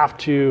going to have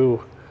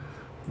to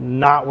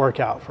not work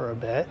out for a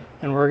bit,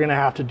 and we're going to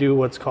have to do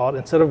what's called,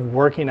 instead of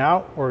working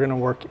out, we're going to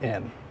work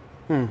in,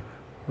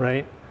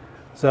 right?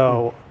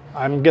 So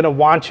I'm going to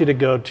want you to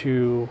go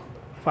to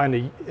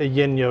find a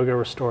yin yoga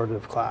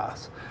restorative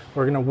class.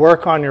 We're going to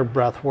work on your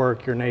breath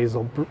work, your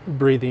nasal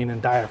breathing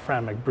and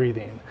diaphragmatic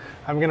breathing.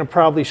 I'm going to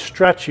probably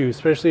stretch you,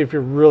 especially if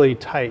you're really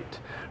tight.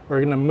 We're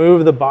going to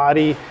move the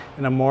body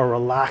in a more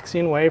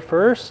relaxing way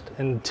first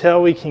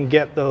until we can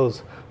get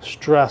those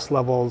stress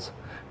levels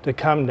to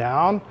come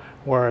down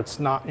where it's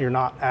not, you're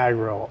not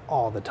aggro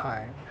all the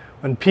time.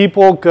 When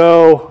people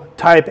go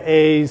type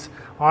A's,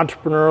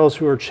 entrepreneurs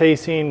who are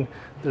chasing,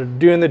 they're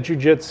doing the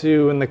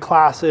jujitsu and the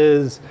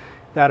classes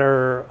that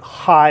are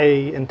high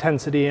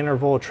intensity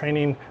interval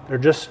training, they're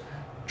just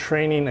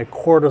training a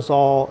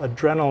cortisol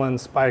adrenaline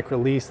spike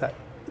release that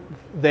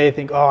they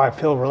think, oh, I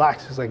feel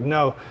relaxed. It's like,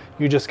 no,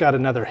 you just got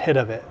another hit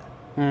of it,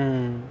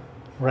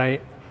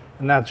 right?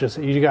 And that's just,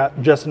 you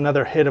got just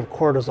another hit of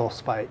cortisol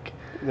spike.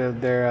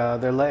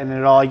 They're letting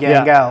it all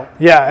yank out.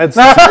 Yeah, it's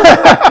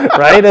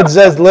right. It's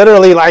just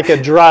literally like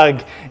a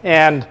drug,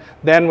 and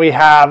then we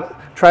have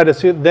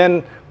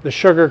then the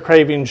sugar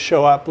cravings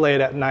show up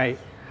late at night,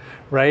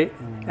 right?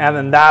 And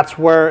then that's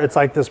where it's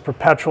like this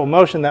perpetual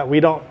motion that we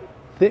don't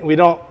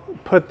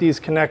put these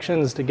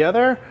connections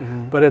together,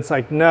 but it's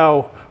like,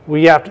 no,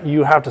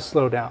 you have to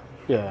slow down.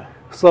 Yeah.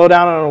 Slow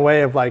down in a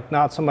way of like,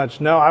 not so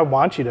much, no, I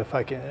want you to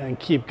fucking and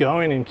keep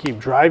going and keep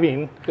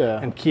driving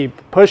and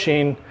keep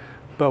pushing,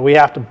 but we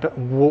have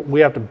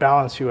to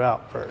balance you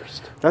out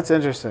first. That's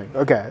interesting.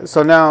 Okay,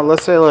 so now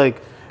let's say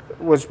like,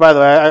 which by the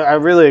way, I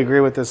really agree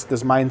with this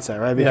mindset,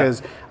 right?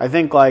 Because I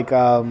think like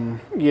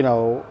you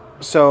know,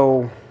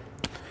 so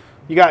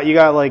you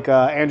got like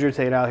Andrew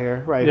Tate out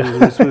here, right?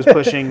 Who's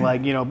pushing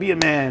like, you know, be a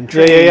man,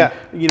 train,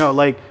 you know,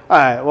 like, all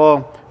right,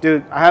 well,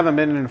 dude, I haven't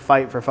been in a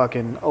fight for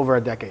fucking over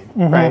a decade,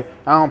 right?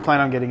 I don't plan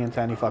on getting into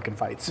any fucking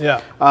fights.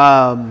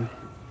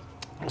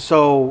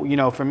 So, you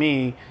know, for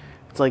me,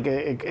 it's like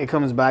it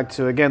comes back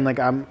to, again, like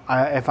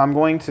if I'm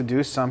going to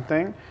do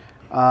something,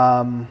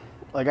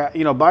 like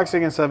you know,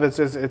 boxing and stuff,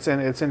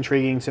 it's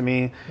intriguing to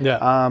me.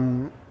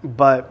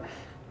 But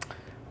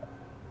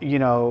you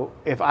know,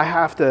 if I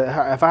have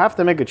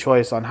to make a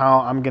choice on how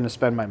I'm going to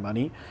spend my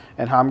money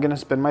and how I'm going to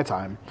spend my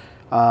time,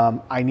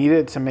 I need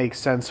it to make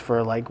sense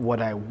for like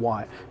what I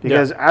want.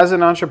 Because as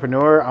an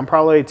entrepreneur, I'm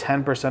probably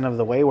 10% of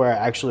the way where I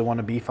actually want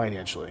to be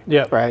financially.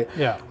 Right.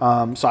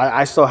 So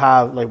I still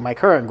have like my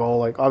current goal.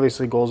 Like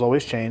obviously goals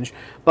always change,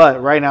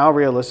 but right now,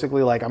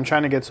 realistically, like I'm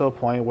trying to get to a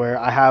point where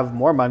I have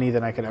more money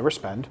than I could ever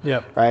spend.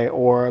 Right.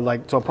 Or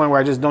like to a point where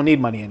I just don't need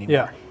money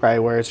anymore. Right.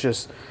 Where it's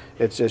just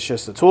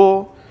a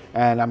tool,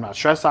 and I'm not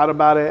stressed out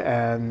about it,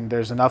 and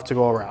there's enough to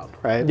go around,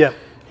 right?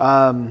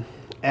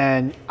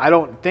 And I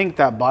don't think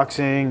that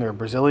boxing or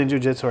Brazilian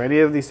Jiu-Jitsu or any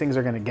of these things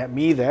are going to get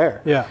me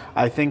there.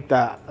 I think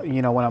that,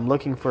 you know, when I'm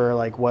looking for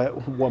like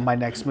what my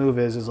next move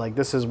is like,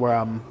 this is where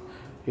I'm,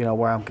 you know,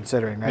 where I'm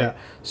considering, right?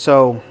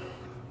 So,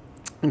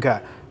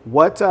 okay,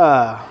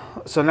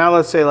 so now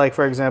let's say like,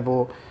 for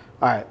example,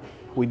 all right,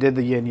 we did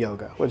the yin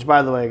yoga, which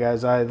by the way,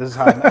 guys, this is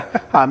how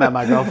I met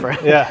my girlfriend.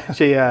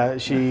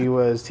 She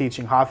was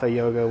teaching hatha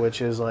yoga,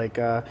 which is like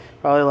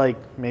probably like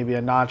maybe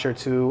a notch or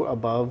two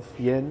above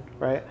yin,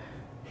 right?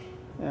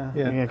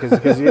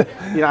 Because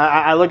you know,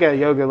 I look at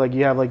yoga like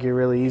you have like your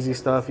really easy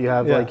stuff, you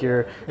have like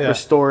your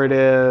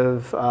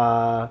restorative,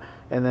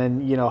 and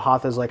then, you know,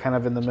 hatha is like kind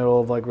of in the middle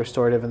of like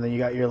restorative, and then you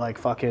got your like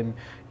fucking,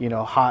 you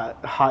know,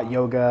 hot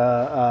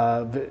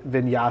yoga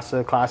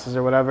vinyasa classes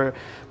or whatever.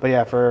 But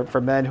yeah,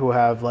 for men who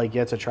have like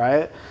yet to try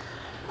it,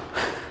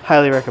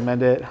 highly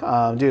recommend it.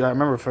 Dude, I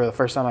remember for the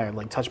first time I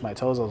like touched my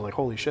toes, I was like,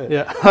 holy shit,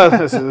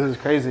 this is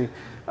crazy.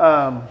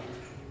 But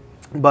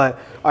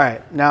all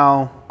right,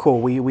 now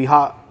cool, we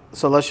hop.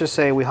 So let's just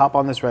say we hop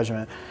on this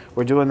regimen.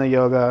 We're doing the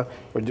yoga.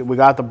 We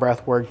got the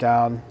breath work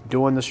down,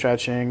 doing the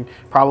stretching,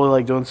 probably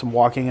like doing some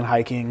walking and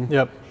hiking.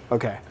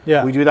 Okay.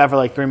 We do that for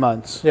like 3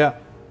 months.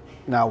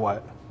 Now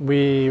what?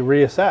 We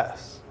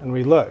reassess and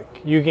we look.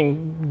 You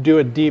can do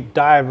a deep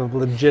dive of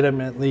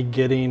legitimately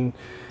getting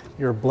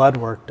your blood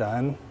work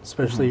done,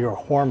 especially your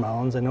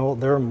hormones.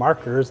 And there are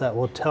markers that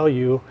will tell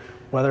you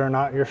whether or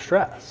not you're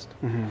stressed.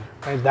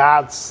 Right?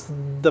 That's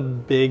the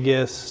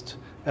biggest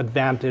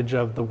advantage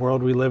of the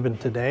world we live in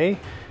today,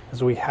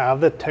 is we have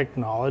the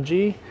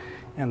technology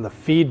and the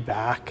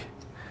feedback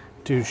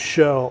to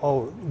show,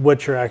 oh,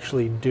 what you're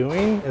actually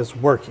doing is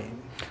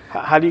working.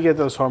 How do you get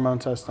those hormone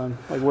tests done?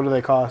 Like, what do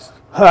they cost?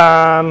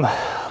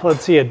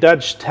 Let's see, a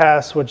Dutch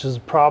test, which is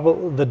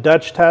probably, the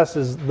Dutch test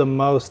is the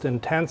most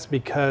intense,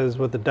 because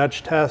with the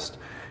Dutch test,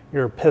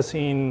 you're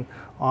pissing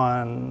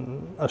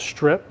on a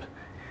strip,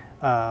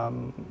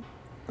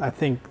 I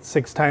think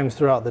 6 times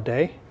throughout the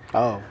day.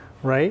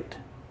 Right?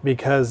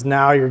 Because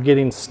now you're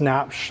getting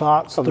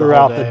snapshots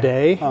throughout the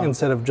day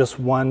instead of just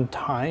one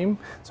time.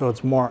 So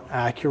it's more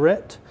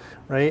accurate,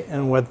 right?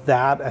 And with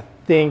that, I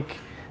think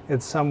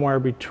it's somewhere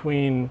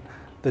between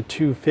the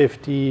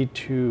 $250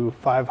 to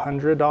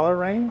 $500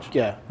 range.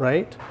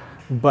 Right?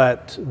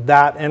 But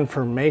that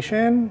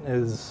information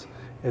is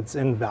it's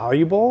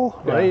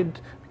invaluable, right?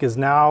 Because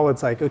now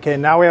it's like, okay,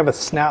 now we have a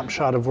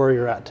snapshot of where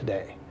you're at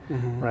today,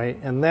 right?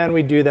 And then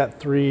we do that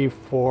 3,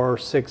 4,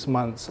 6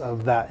 months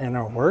of that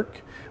inner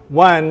work.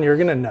 One, you're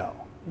gonna know.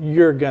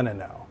 You're gonna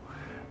know.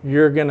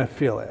 You're gonna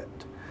feel it.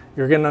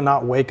 You're gonna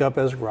not wake up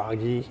as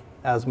groggy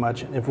as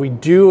much. If we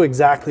do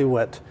exactly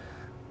what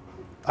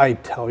I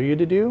tell you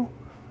to do,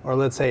 or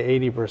let's say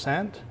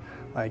 80%,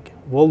 like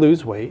we'll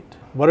lose weight.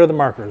 What are the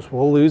markers?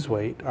 We'll lose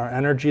weight. Our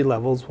energy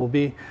levels will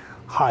be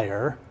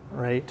higher,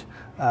 right?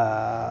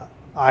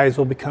 Eyes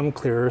will become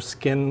clearer,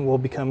 skin will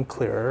become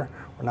clearer.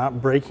 We're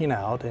not breaking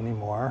out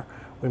anymore.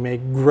 We may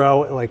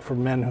grow, like for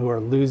men who are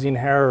losing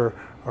hair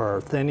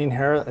or thinning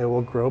hair, it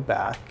will grow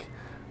back,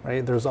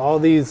 right? There's all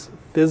these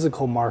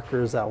physical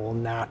markers that will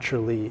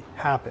naturally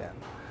happen.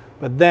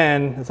 But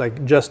then it's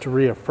like, just to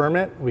reaffirm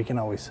it, we can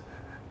always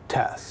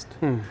test.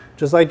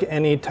 Just like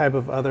any type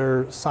of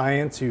other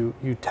science, you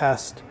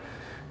test,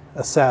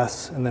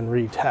 assess, and then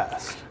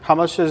retest. How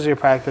much does your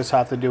practice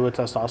have to do with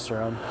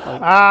testosterone?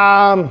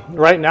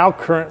 Right now,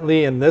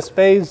 currently in this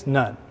phase,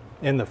 none.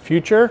 In the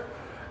future,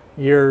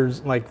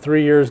 years, like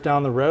 3 years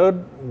down the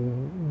road,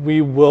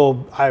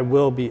 I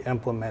will be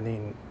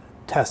implementing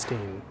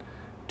testing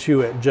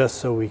to it just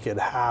so we could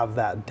have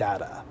that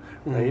data,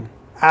 right?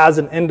 As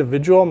an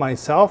individual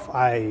myself,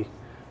 I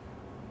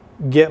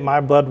get my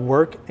blood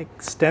work,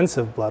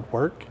 extensive blood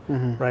work,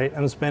 right?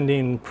 I'm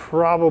spending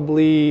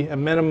probably a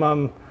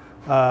minimum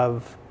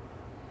of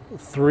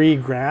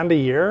 $3,000 a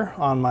year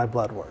on my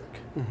blood work,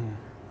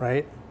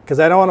 right? Because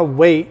I don't want to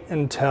wait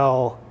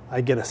until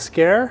I get a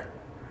scare,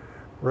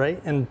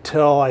 right?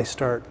 Until I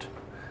start,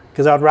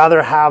 because I'd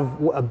rather have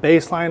a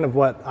baseline of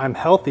what I'm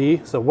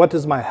healthy. So what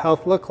does my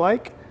health look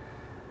like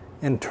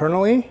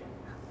internally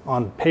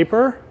on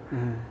paper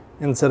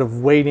instead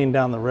of waiting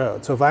down the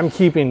road? So if I'm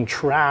keeping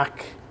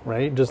track,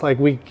 right? Just like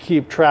we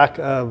keep track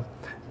of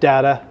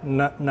data,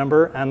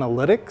 number,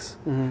 analytics.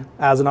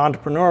 As an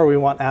entrepreneur, we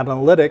want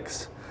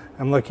analytics.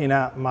 I'm looking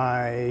at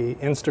my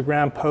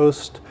Instagram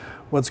post,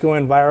 what's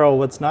going viral,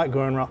 what's not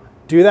going wrong.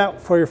 Do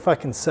that for your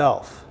fucking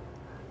self,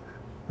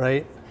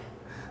 right?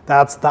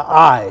 That's the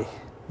I.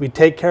 We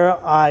take care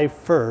of I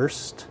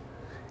first,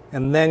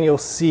 and then you'll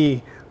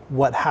see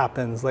what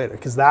happens later,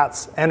 because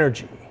that's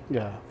energy.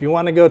 Yeah. If you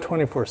want to go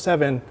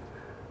 24/7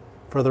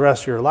 for the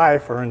rest of your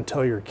life, or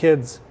until your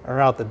kids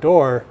are out the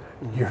door,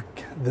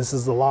 this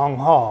is the long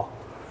haul,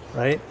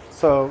 right?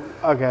 So,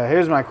 okay,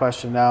 here's my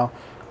question now.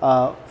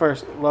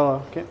 First,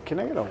 Lola, can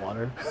I get a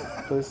water,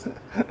 please?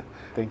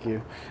 Thank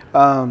you.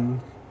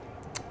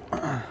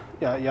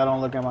 Yeah, y'all don't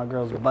look at my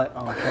girl's butt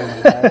on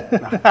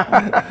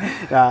camera,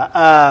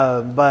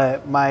 right?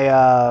 But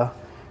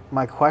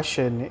my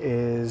question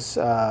is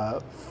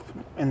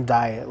in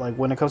diet, like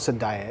when it comes to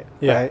diet,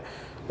 right?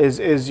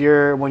 Is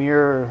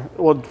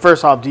well,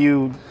 first off, do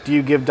you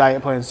give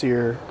diet plans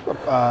to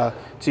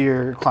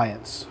your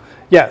clients?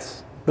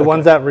 Yes, the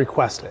ones that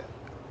request it.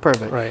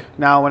 Perfect. Right.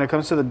 Now, when it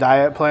comes to the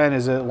diet plan,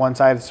 is it one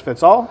size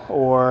fits all,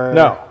 or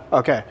no?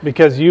 Okay.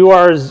 Because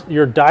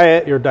your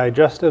diet, your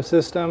digestive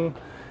system,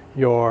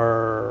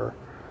 is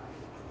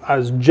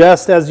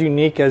just as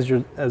unique as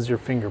your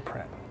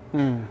fingerprint,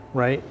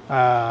 right?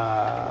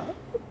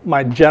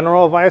 My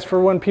general advice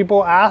for when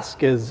people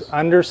ask is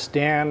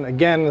understand.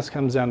 Again, this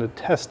comes down to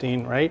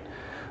testing, right?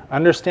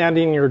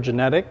 Understanding your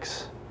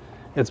genetics.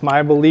 It's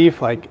my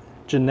belief, like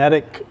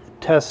genetic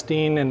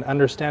testing and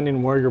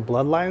understanding where your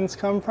bloodlines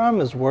come from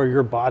is where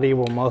your body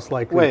will most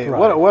likely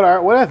thrive. What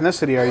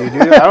ethnicity are you,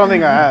 dude? I don't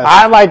think I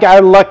asked. I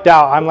lucked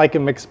out. I'm like a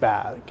mixed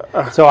bag.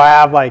 So I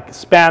have like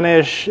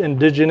Spanish,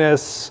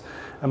 indigenous,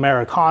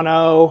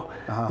 Americano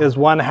is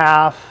one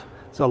half.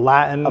 So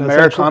Latin.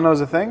 Americano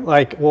is a thing?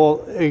 Like,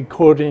 well,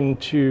 according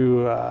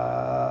to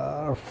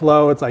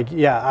Flo, it's like,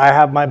 yeah, I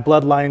have my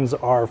bloodlines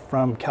are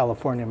from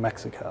California,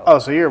 Mexico. Oh,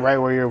 so you're right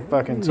where you're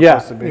fucking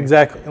supposed to be. Yeah,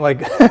 exactly.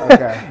 Like,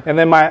 okay. And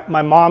then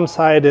my mom's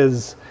side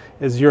is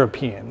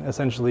European,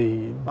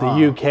 essentially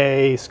the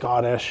UK,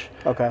 Scottish.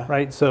 Okay.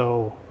 Right.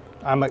 So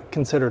I'm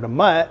considered a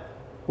mutt,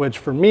 which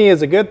for me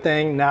is a good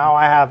thing. Now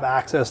I have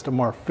access to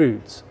more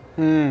foods.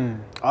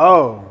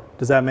 Oh.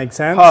 Does that make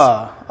sense?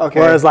 Okay.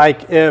 Whereas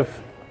like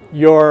if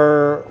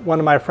you're one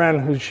of my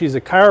friends she's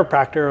a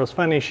chiropractor, it was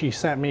funny, she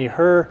sent me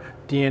her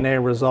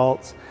DNA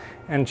results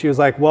and she was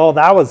like, well,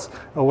 that was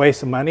a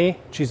waste of money.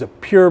 She's a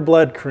pure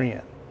blood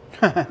Korean.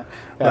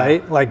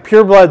 Right? Like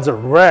pure bloods are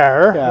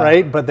rare,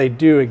 right? But they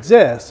do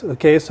exist.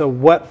 Okay, so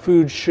what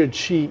food should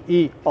she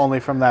eat? Only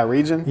from that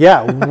region?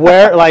 Yeah,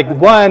 where, like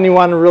one, you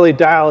want to really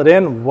dial it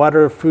in. What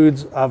are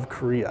foods of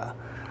Korea,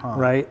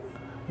 right?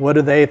 What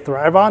do they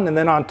thrive on? And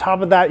then on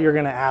top of that, you're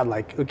going to add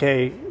like,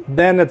 okay,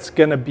 then it's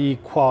going to be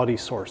quality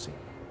sourcing,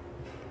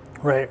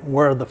 right?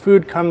 Where the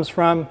food comes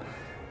from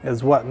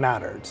is what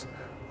matters.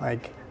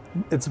 Like,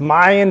 it's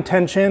my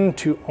intention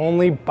to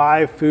only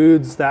buy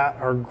foods that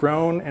are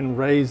grown and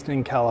raised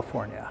in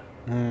California,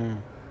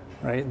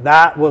 right?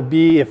 That will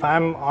be, if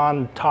I'm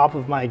on top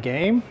of my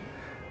game,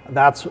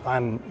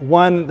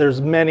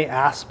 there's many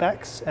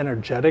aspects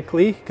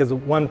energetically, because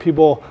one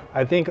people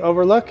I think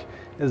overlook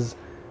is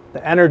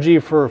the energy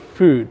for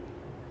food.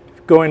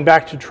 going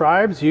back to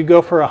tribes, you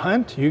go for a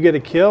hunt, you get a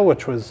kill,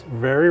 which was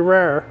very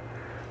rare.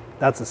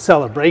 That's a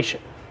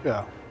celebration.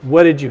 Yeah.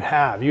 What did you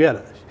have?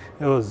 It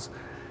was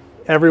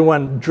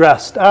everyone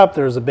dressed up.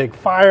 There was a big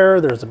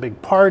fire. There was a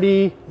big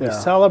party. We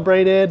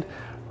celebrated,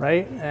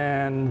 right?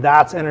 And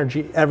that's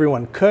energy.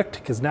 Everyone cooked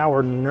because now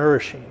we're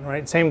nourishing,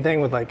 right? Same thing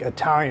with like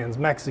Italians,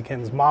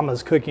 Mexicans,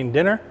 mama's cooking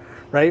dinner,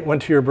 right?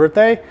 Went to your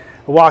birthday,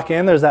 walk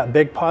in, there's that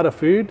big pot of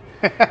food.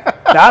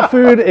 That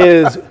food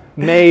is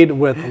made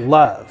with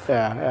love.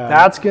 Yeah.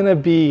 That's gonna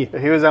be.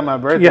 He was at my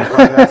birthday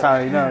party. That's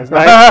how he knows.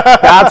 Right?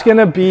 That's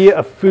gonna be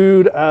a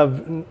food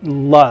of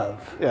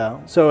love.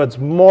 Yeah. So it's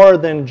more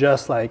than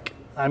just like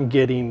I'm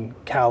getting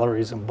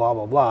calories and blah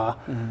blah blah.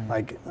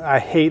 Like I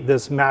hate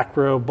this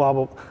macro blah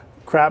blah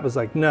crap. Is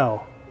like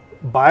no,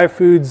 buy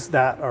foods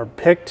that are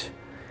picked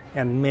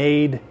and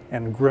made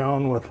and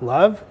grown with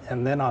love,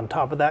 and then on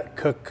top of that,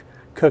 cooked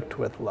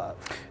with love.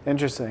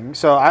 Interesting.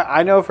 So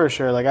I know for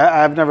sure, like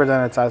I've never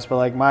done a test, but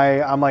like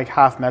I'm like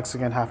half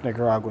Mexican, half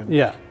Nicaraguan.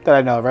 Yeah. That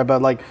I know, right?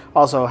 But like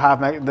also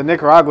the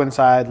Nicaraguan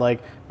side,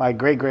 like my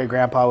great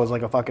grandpa was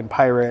like a fucking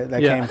pirate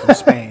that came from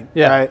Spain.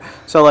 Right?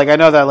 So like I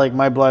know that like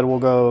my blood will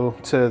go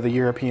to the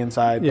European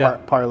side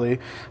partly,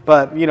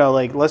 but you know,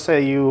 like let's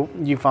say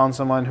you found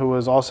someone who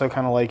was also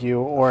kind of like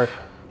you, or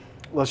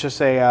let's just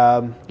say,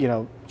 you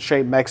know,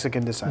 straight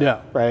Mexican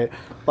descent, right?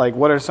 Like,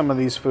 what are some of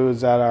these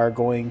foods that are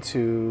going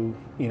to,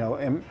 you know,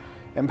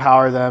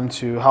 empower them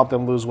to help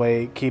them lose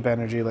weight, keep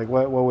energy? Like,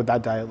 what would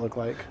that diet look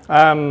like?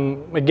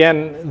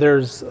 Again,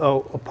 there's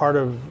a part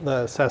of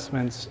the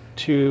assessments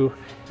too.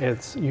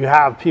 It's you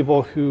have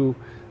people who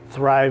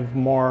thrive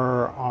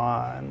more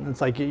on. It's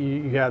like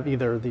you have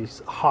either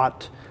these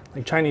hot,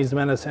 like Chinese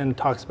medicine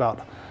talks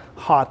about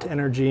hot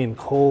energy and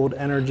cold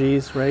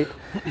energies, right?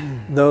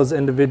 Those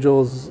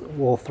individuals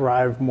will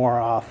thrive more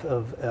off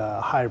of a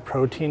high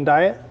protein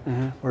diet,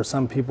 where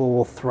some people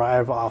will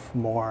thrive off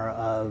more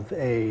of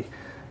a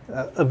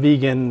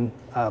vegan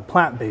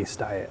plant-based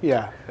diet.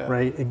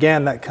 Right?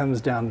 Again, that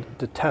comes down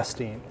to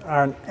testing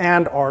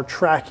and our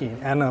tracking,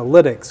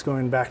 analytics,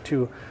 going back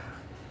to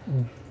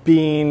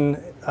being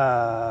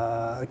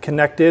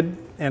connected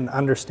and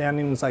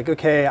understanding. It's like,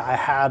 okay, I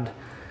had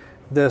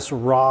this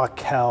raw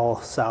kale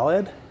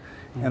salad,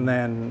 and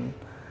then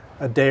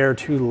a day or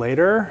two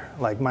later,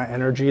 like my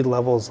energy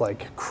levels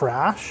like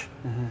crash.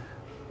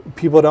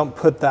 People don't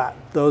put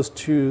those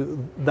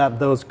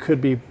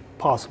could be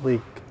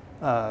possibly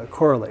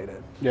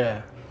correlated.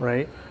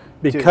 Right?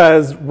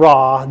 Because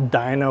raw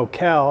dino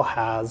kale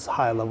has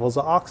high levels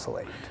of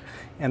oxalate,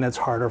 and it's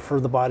harder for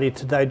the body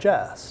to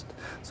digest.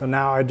 So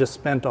now I just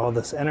spent all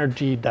this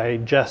energy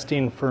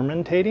digesting,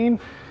 fermentating,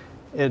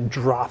 it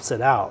drops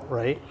it out,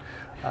 right?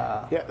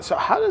 So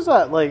how does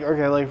that, like,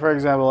 okay, like for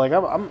example, like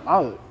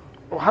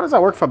how does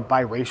that work for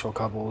biracial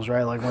couples,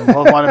 right? Like when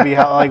both want to be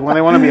like when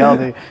they want to be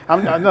healthy.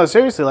 No,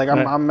 seriously, like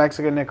I'm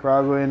Mexican,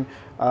 Nicaraguan.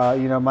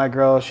 You know, my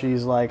girl,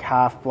 she's like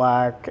half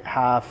black,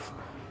 half,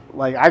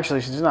 like actually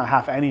she's not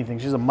half anything.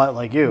 She's a mutt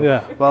like you.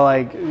 But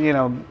like, you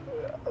know,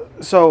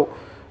 so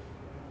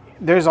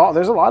there's a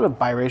lot of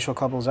biracial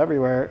couples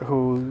everywhere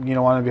who, you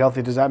know, want to be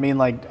healthy. Does that mean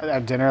like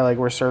at dinner, like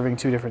we're serving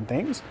two different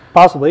things?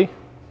 Possibly.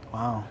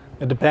 Wow.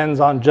 It depends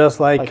on just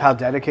like how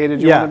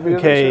dedicated you want to be.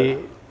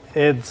 Okay.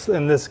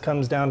 And this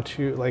comes down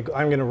to like,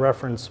 I'm going to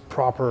reference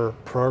proper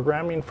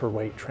programming for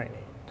weight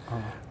training,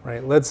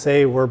 right? Let's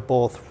say we're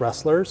both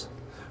wrestlers,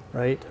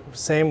 right?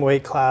 Same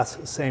weight class,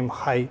 same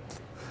height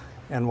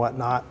and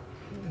whatnot.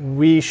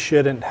 We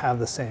shouldn't have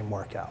the same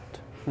workout.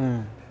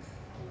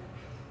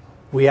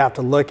 We have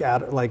to look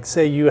at, like,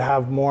 say you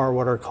have more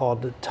what are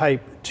called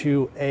type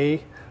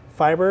 2A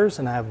fibers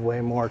and I have way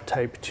more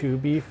type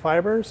 2B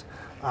fibers.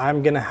 I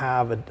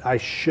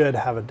should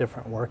have a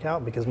different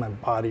workout because my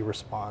body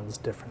responds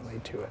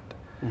differently to it.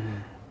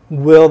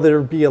 Will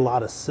there be a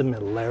lot of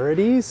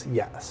similarities?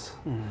 Yes.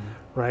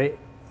 Right?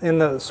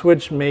 And the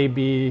switch may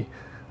be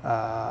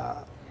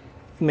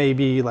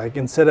like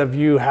instead of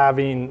you have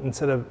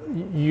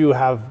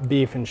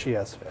beef and she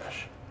has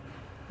fish.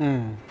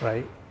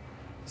 Right?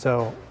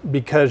 So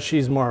because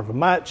she's more of a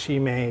mutt, she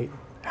may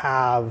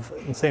have,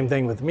 and same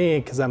thing with me,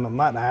 because I'm a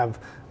mutt, I have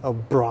a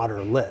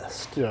broader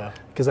list.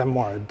 Because I'm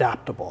more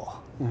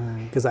adaptable.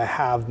 Because I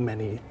have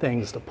many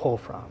things to pull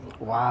from.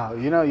 Wow,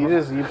 you know,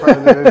 there's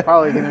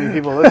probably going to be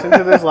people listening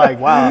to this like,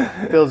 wow,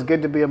 feels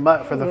good to be a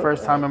mutt for the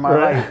first time in my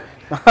life.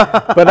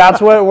 But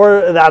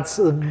that's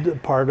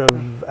part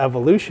of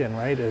evolution,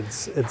 right?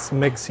 It's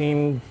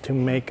mixing to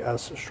make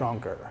us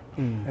stronger.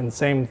 And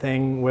same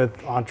thing with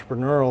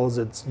entrepreneurials.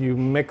 It's you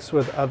mix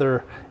with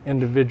other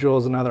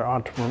individuals and other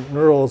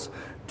entrepreneurials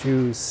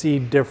to see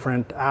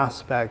different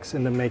aspects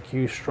and to make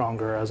you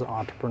stronger as an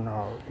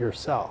entrepreneur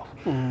yourself,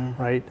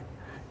 right?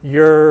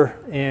 You're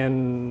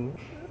in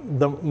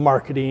the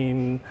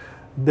marketing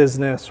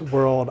business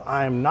world.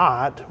 I'm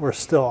not. We're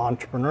still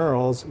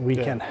entrepreneurials. We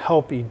can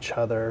help each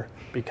other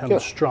become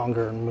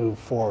stronger and move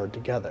forward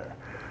together.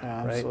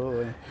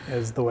 Absolutely. Right?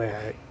 Is the way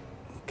I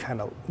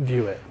kind of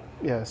view it.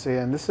 Yeah, see,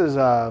 and this is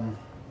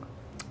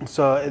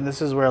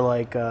where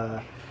like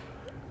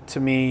to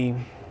me,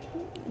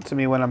 to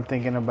me when I'm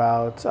thinking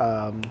about,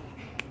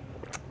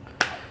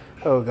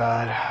 oh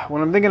God,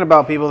 when I'm thinking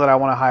about people that I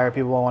want to hire,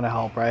 people I want to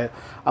help, right?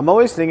 I'm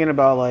always thinking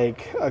about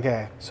like,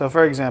 okay, so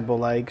for example,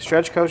 like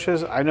stretch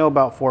coaches, I know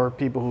about 4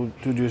 people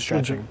who do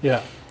stretching.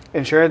 Yeah.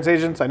 Insurance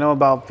agents, I know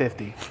about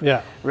 50.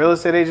 Yeah. Real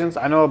estate agents,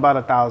 I know about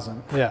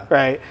 1,000. Yeah.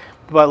 Right.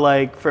 But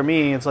like for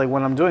me, it's like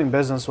when I'm doing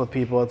business with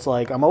people, it's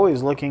like I'm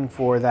always looking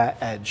for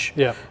that edge.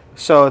 Yeah.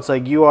 So it's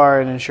like you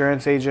are an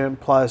insurance agent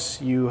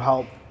plus you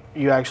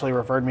actually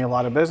referred me a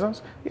lot of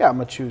business. Yeah, I'm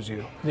gonna choose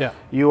you. Yeah.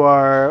 You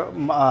are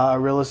a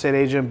real estate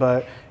agent,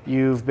 but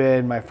you've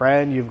been my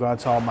friend. You've gone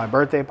to all my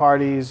birthday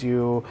parties.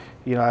 You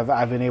know,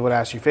 I've been able to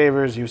ask you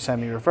favors. You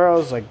send me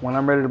referrals. Like when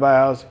I'm ready to buy a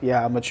house,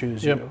 yeah, I'm gonna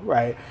choose you,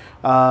 right?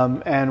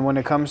 And when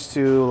it comes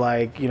to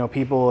like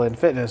people in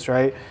fitness,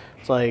 right?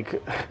 It's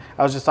like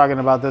I was just talking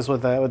about this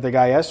with the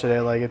guy yesterday.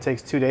 Like it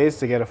takes 2 days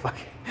to get a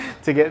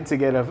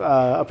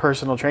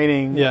personal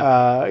training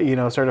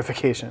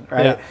certification,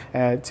 right? Yeah.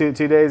 And 2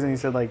 days, and he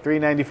said like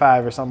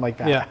 $395 or something like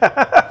that. Yeah.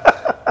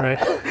 Right.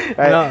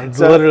 No, it's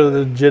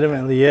literally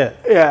legitimately it.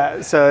 Yeah.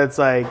 So it's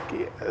like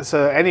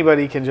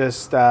anybody can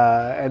just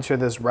enter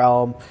this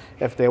realm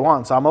if they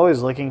want. So I'm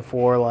always looking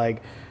for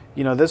like,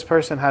 this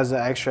person has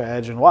the extra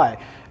edge and why.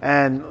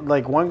 And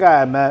like one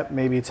guy I met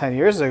maybe 10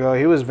 years ago,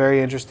 he was a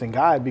very interesting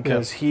guy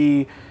because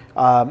he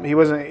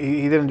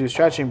didn't do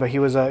stretching, but he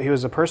was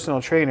a personal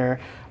trainer.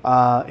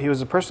 He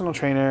was a personal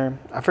trainer.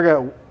 I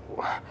forget.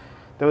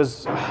 It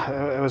was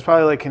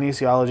probably like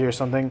kinesiology or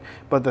something.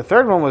 But the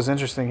third one was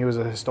interesting. He was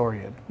a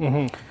historian.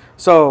 Mm-hmm.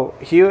 So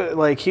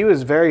he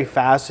was very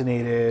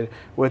fascinated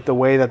with the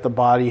way that the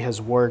body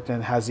has worked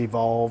and has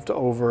evolved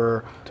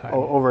over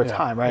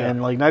time, right? Yeah.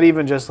 And like not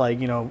even just like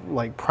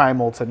like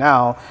primal to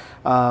now,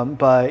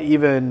 but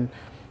even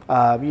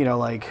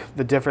like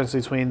the difference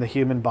between the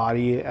human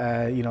body,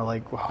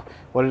 like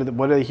what did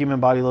the human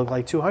body look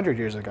like 200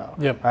 years ago,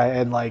 right?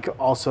 And like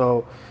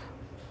also,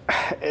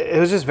 it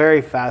was just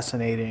very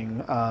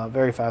fascinating,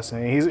 very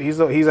fascinating.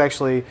 He's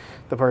actually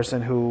the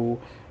person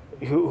who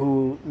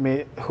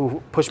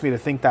pushed me to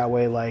think that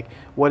way. Like,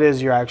 what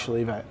is your actual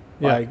event?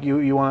 Yeah. Like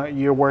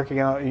you're working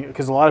out,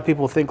 because a lot of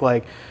people think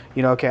like,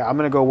 okay, I'm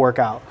gonna go work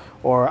out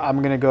or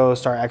I'm gonna go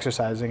start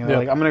exercising, and they're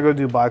like, I'm gonna go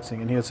do boxing,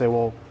 and he would say,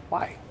 well,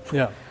 why?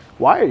 Yeah.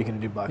 Why are you gonna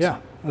do boxing? Yeah,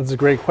 that's a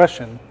great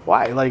question.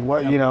 Why? Like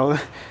what?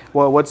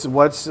 Well, what's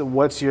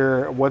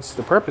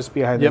the purpose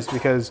behind this?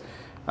 Because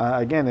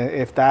again,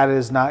 if that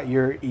is not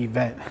your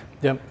event.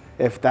 Yep.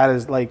 If that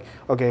is like,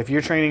 okay, if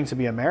you're training to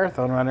be a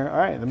marathon runner, all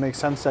right, that makes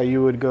sense that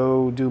you would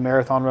go do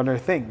marathon runner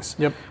things.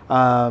 Yep.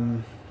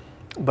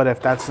 But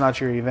if that's not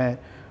your event,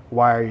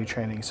 why are you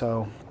training?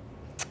 So,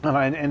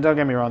 and don't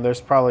get me wrong, there's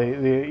probably,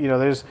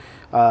 there's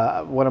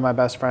one of my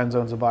best friends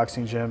owns a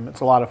boxing gym. It's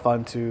a lot of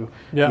fun to,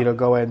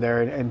 go in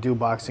there and do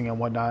boxing and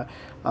whatnot.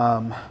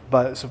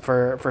 But so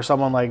for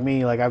someone like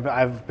me, like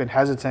I've been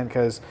hesitant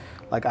because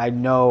like I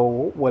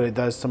know what it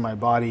does to my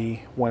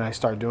body when I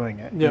start doing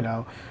it,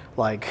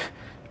 like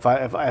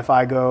if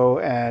I go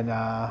and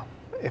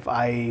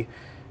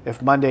if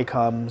Monday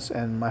comes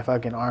and my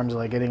fucking arms are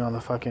like getting on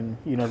the fucking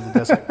the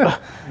desk,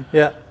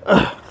 like,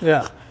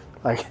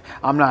 like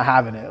I'm not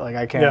having it. Like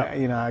I can't,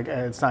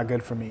 it's not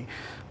good for me.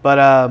 But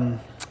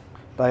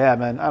yeah,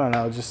 man, I don't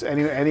know. Just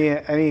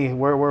any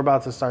we're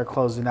about to start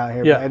closing out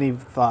here. Yeah. But any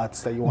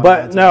thoughts that you want to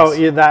add to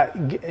this? That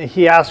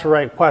he asked the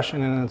right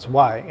question, and it's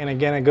why. And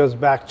again, it goes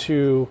back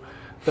to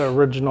the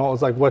original.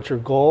 It's like, what's your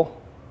goal?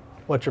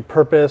 What's your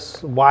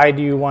purpose? Why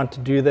do you want to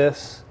do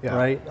this? Yeah.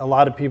 Right? A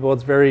lot of people,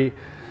 it's very,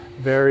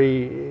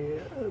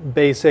 very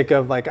basic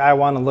of like, I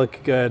want to look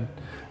good.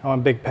 I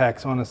want big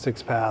pecs. I want a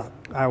six pack.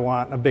 I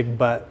want a big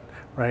butt.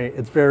 Right?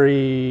 It's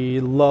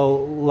very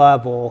low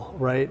level.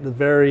 Right? The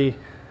very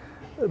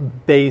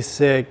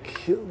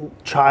basic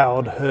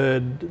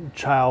childhood, the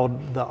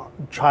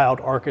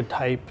child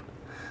archetype.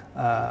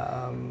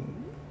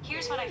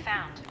 Here's what I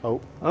found.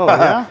 Oh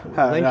yeah.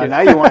 Thank you.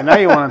 Now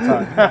you want to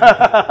talk.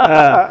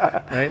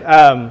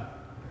 Right.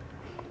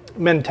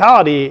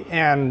 Mentality,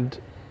 and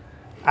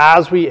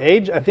as we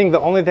age, I think the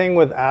only thing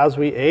with as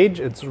we age,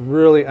 it's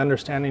really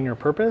understanding your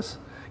purpose.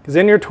 Because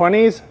in your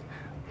 20s,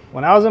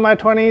 when I was in my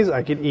 20s,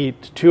 I could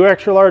eat 2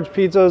 extra large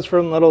pizzas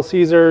from Little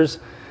Caesars,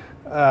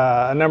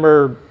 a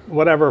number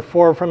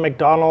 4 from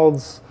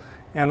McDonald's,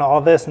 and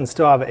all this, and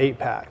still have an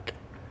 8-pack.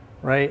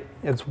 Right?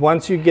 It's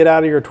once you get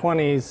out of your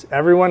 20s,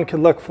 everyone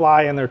could look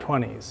fly in their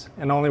 20s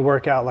and only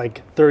work out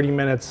like 30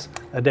 minutes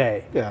a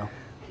day. Yeah.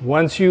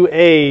 Once you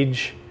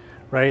age,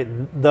 right,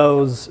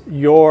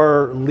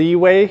 your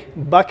leeway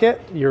bucket,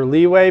 your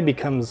leeway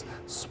becomes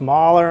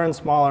smaller and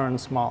smaller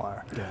and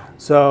smaller. Yeah.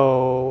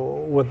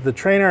 So with the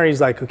trainer,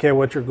 he's like, okay,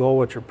 what's your goal?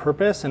 What's your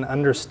purpose? And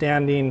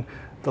understanding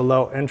the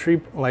low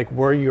entry, like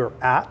where you're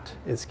at,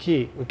 is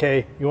key.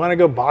 Okay, you want to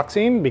go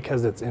boxing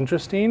because it's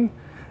interesting.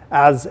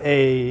 As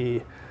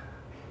a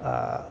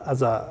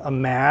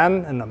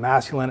man and a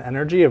masculine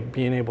energy of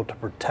being able to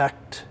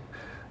protect,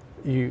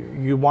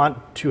 you want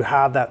to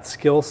have that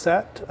skill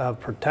set of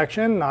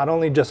protection, not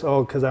only just,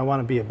 because I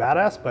want to be a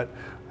badass, but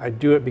I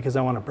do it because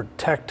I want to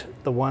protect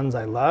the ones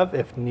I love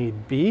if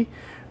need be,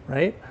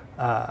 right?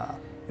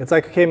 It's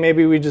like, okay,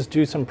 maybe we just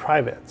do some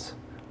privates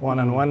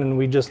one-on-one and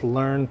we just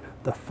learn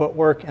the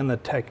footwork and the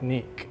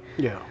technique.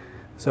 Yeah.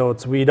 So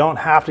we don't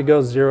have to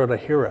go 0 to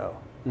hero.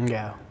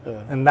 Yeah.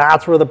 And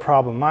that's where the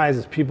problem lies,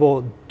 is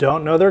people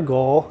don't know their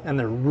goal and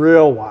their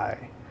real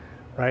why,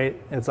 right?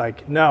 It's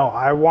like, no,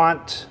 I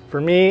want,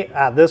 for me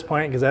at this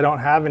point, because I don't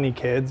have any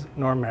kids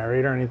nor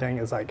married or anything,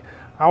 it's like,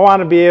 I want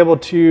to be able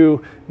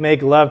to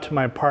make love to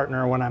my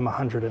partner when I'm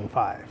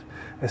 105.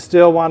 I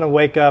still want to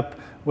wake up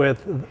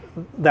with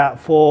that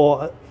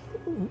full,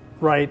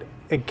 right,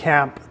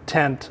 camp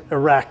tent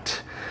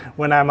erect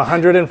when I'm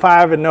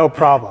 105 and no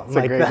problem.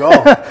 That's a great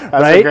goal. That's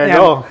right? a great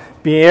goal.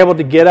 Being able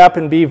to get up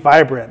and be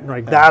vibrant.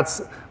 Like that's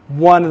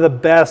one of the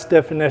best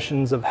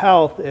definitions of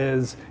health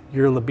is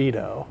your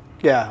libido.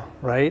 Yeah.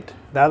 Right?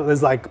 That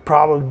is like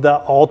probably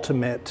the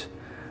ultimate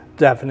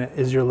definite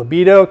is your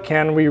libido.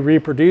 Can we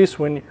reproduce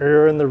when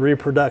you're in the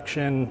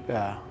reproduction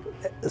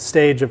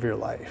stage of your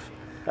life?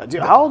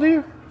 Dude, how old are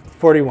you?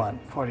 41.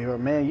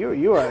 41. Man,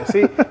 you are.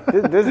 See,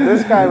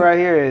 this guy right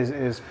here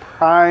is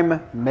prime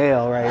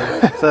male right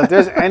here. So if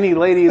there's any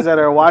ladies that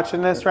are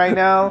watching this right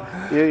now,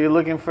 you're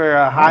looking for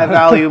a high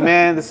value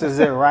man, this is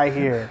it right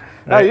here.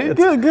 Right,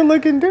 you're a good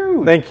looking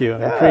dude. Thank you.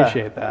 I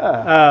appreciate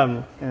that.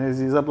 Yeah.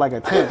 And he's up like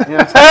a tent. You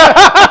know what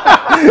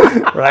I'm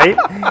saying? Right?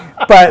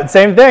 But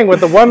same thing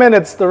with the woman,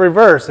 it's the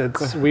reverse.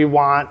 It's we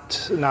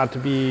want not to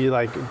be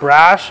like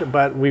brash,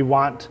 but we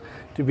want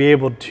to be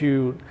able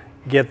to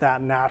get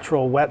that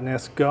natural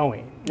wetness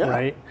going,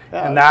 right?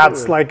 Yeah, and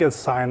that's like a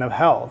sign of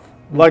health.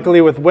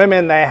 Luckily with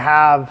women, they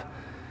have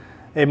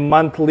a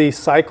monthly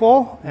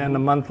cycle and a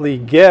monthly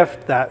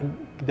gift that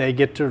they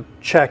get to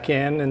check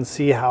in and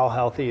see how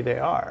healthy they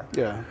are.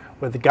 Yeah.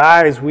 With the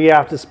guys, we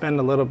have to spend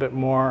a little bit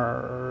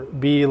more,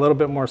 be a little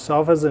bit more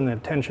selfless and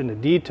attention to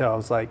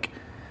details, like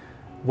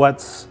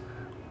what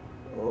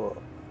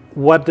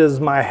does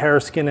my hair,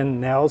 skin,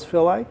 and nails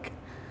feel like?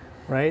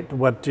 Right?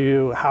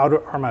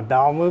 Are my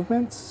bowel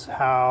movements?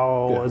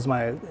 Does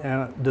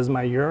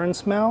my urine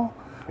smell?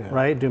 Yeah.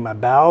 Right? Do my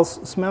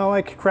bowels smell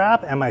like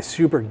crap? Am I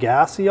super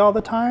gassy all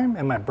the time?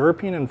 Am I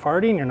burping and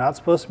farting? You're not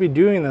supposed to be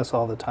doing this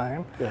all the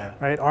time. Yeah.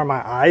 Right? Are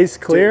my eyes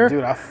clear?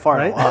 Dude, I fart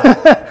right? a lot.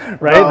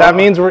 Right? That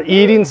means we're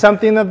eating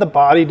something that the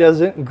body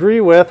doesn't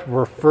agree with.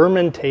 We're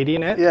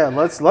fermentating it. Yeah,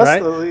 let's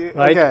right?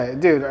 Okay,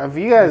 dude, if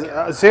you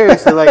guys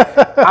seriously, like,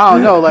 I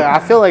don't know, like, I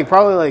feel like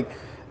probably like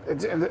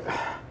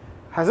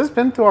has this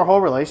been through our whole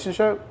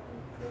relationship?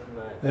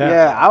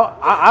 Yeah,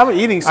 I'm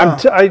eating some.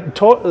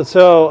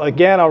 So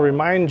again, I'll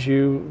remind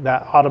you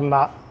that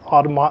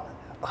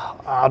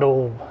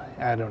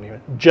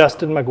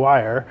Justin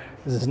McGuire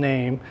is his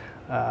name.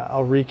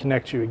 I'll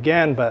reconnect you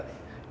again, but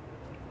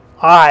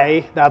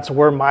that's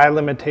where my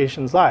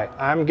limitations lie.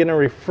 I'm going to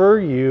refer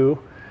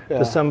you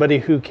to somebody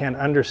who can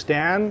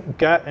understand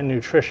gut and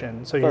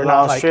nutrition. So you're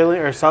not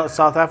Australia or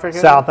South Africa?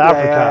 South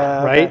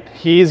Africa, right? Okay.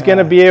 He's going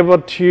to be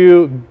able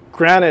to.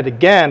 Granted,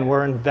 again,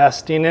 we're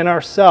investing in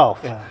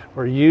ourselves. Yeah.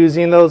 We're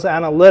using those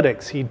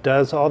analytics. He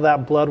does all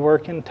that blood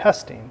work and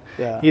testing.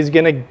 Yeah. He's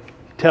going to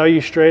tell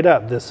you straight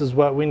up, this is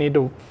what we need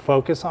to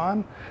focus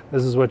on.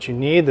 This is what you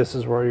need. This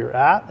is where you're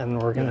at,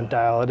 and we're going to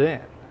dial it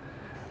in.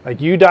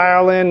 Like you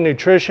dial in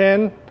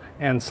nutrition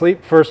and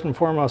sleep, first and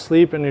foremost,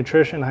 sleep and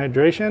nutrition,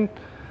 hydration.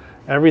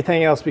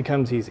 Everything else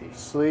becomes easy.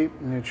 Sleep,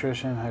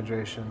 nutrition,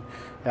 hydration.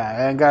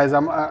 Yeah, and guys,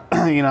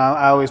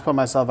 I always put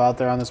myself out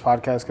there on this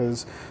podcast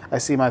because I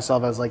see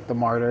myself as like the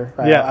martyr.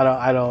 Right? Yeah.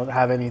 I don't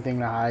have anything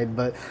to hide,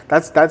 but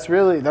that's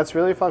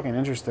really fucking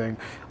interesting.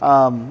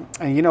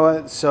 And you know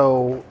what?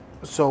 So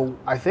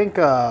I think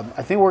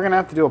we're gonna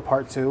have to do a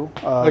part 2.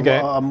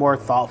 Okay. A more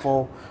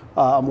thoughtful,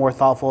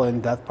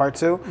 in-depth part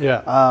 2.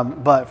 Yeah.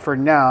 But for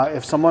now,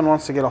 if someone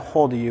wants to get a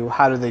hold of you,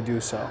 how do they do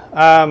so?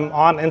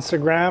 On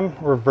Instagram,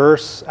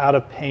 Reverse Out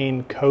of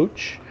Pain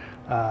Coach.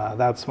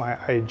 That's my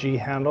IG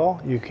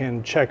handle. You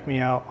can check me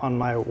out on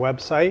my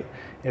website.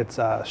 It's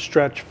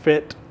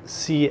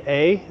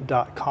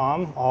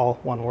stretchfitca.com, all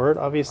one word,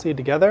 obviously,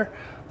 together.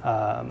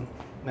 And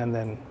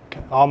then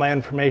all my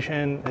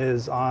information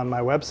is on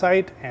my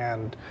website,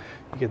 and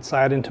you can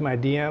slide into my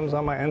DMs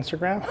on my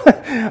Instagram.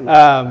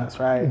 That's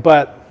right.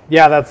 But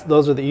yeah,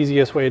 those are the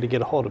easiest way to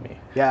get a hold of me.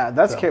 Yeah,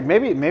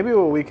 maybe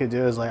what we could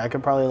do is like I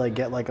could probably like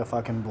get like a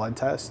fucking blood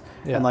test,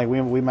 and like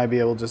we might be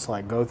able to just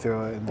like go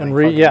through it and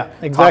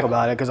like, talk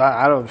about it, because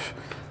I don't.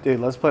 Dude,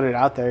 let's put it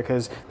out there,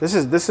 because this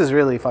is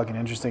really fucking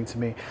interesting to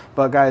me.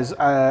 But guys,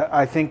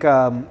 I think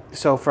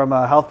so from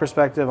a health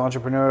perspective,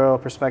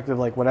 entrepreneurial perspective,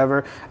 like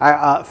whatever,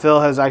 Phil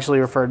has actually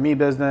referred me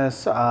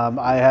business.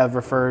 I have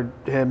referred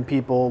him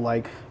people.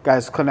 Like,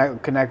 guys,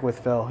 connect with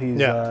Phil.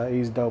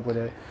 He's dope with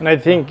it. And I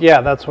think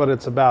that's what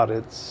it's about.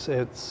 It's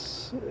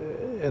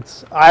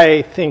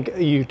I think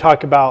you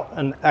talk about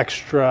an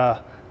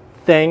extra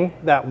thing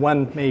that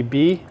one may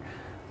be.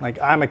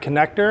 Like, I'm a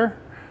connector.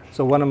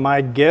 So one of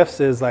my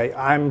gifts is like,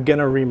 I'm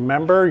gonna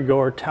remember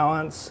your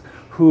talents,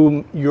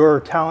 whom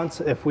your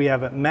talents, if we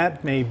haven't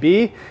met, may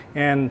be,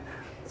 and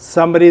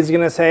somebody's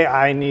gonna say,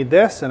 I need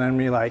this, and I'm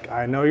gonna be like,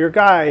 I know your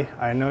guy,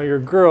 I know your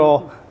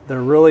girl,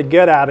 they're really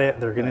good at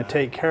it. They're going to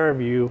take care of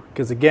you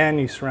because, again,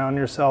 you surround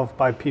yourself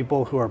by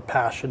people who are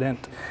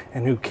passionate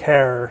and who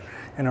care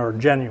and are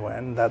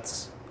genuine.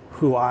 That's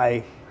who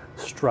I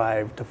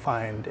strive to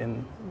find,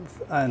 and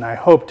I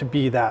hope to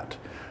be that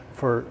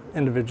for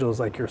individuals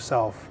like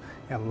yourself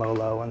and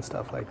Lolo and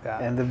stuff like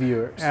that. And the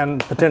viewers. And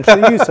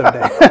potentially you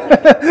someday.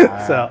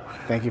 So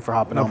thank you for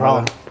hopping on. No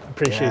problem.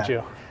 Appreciate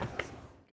you.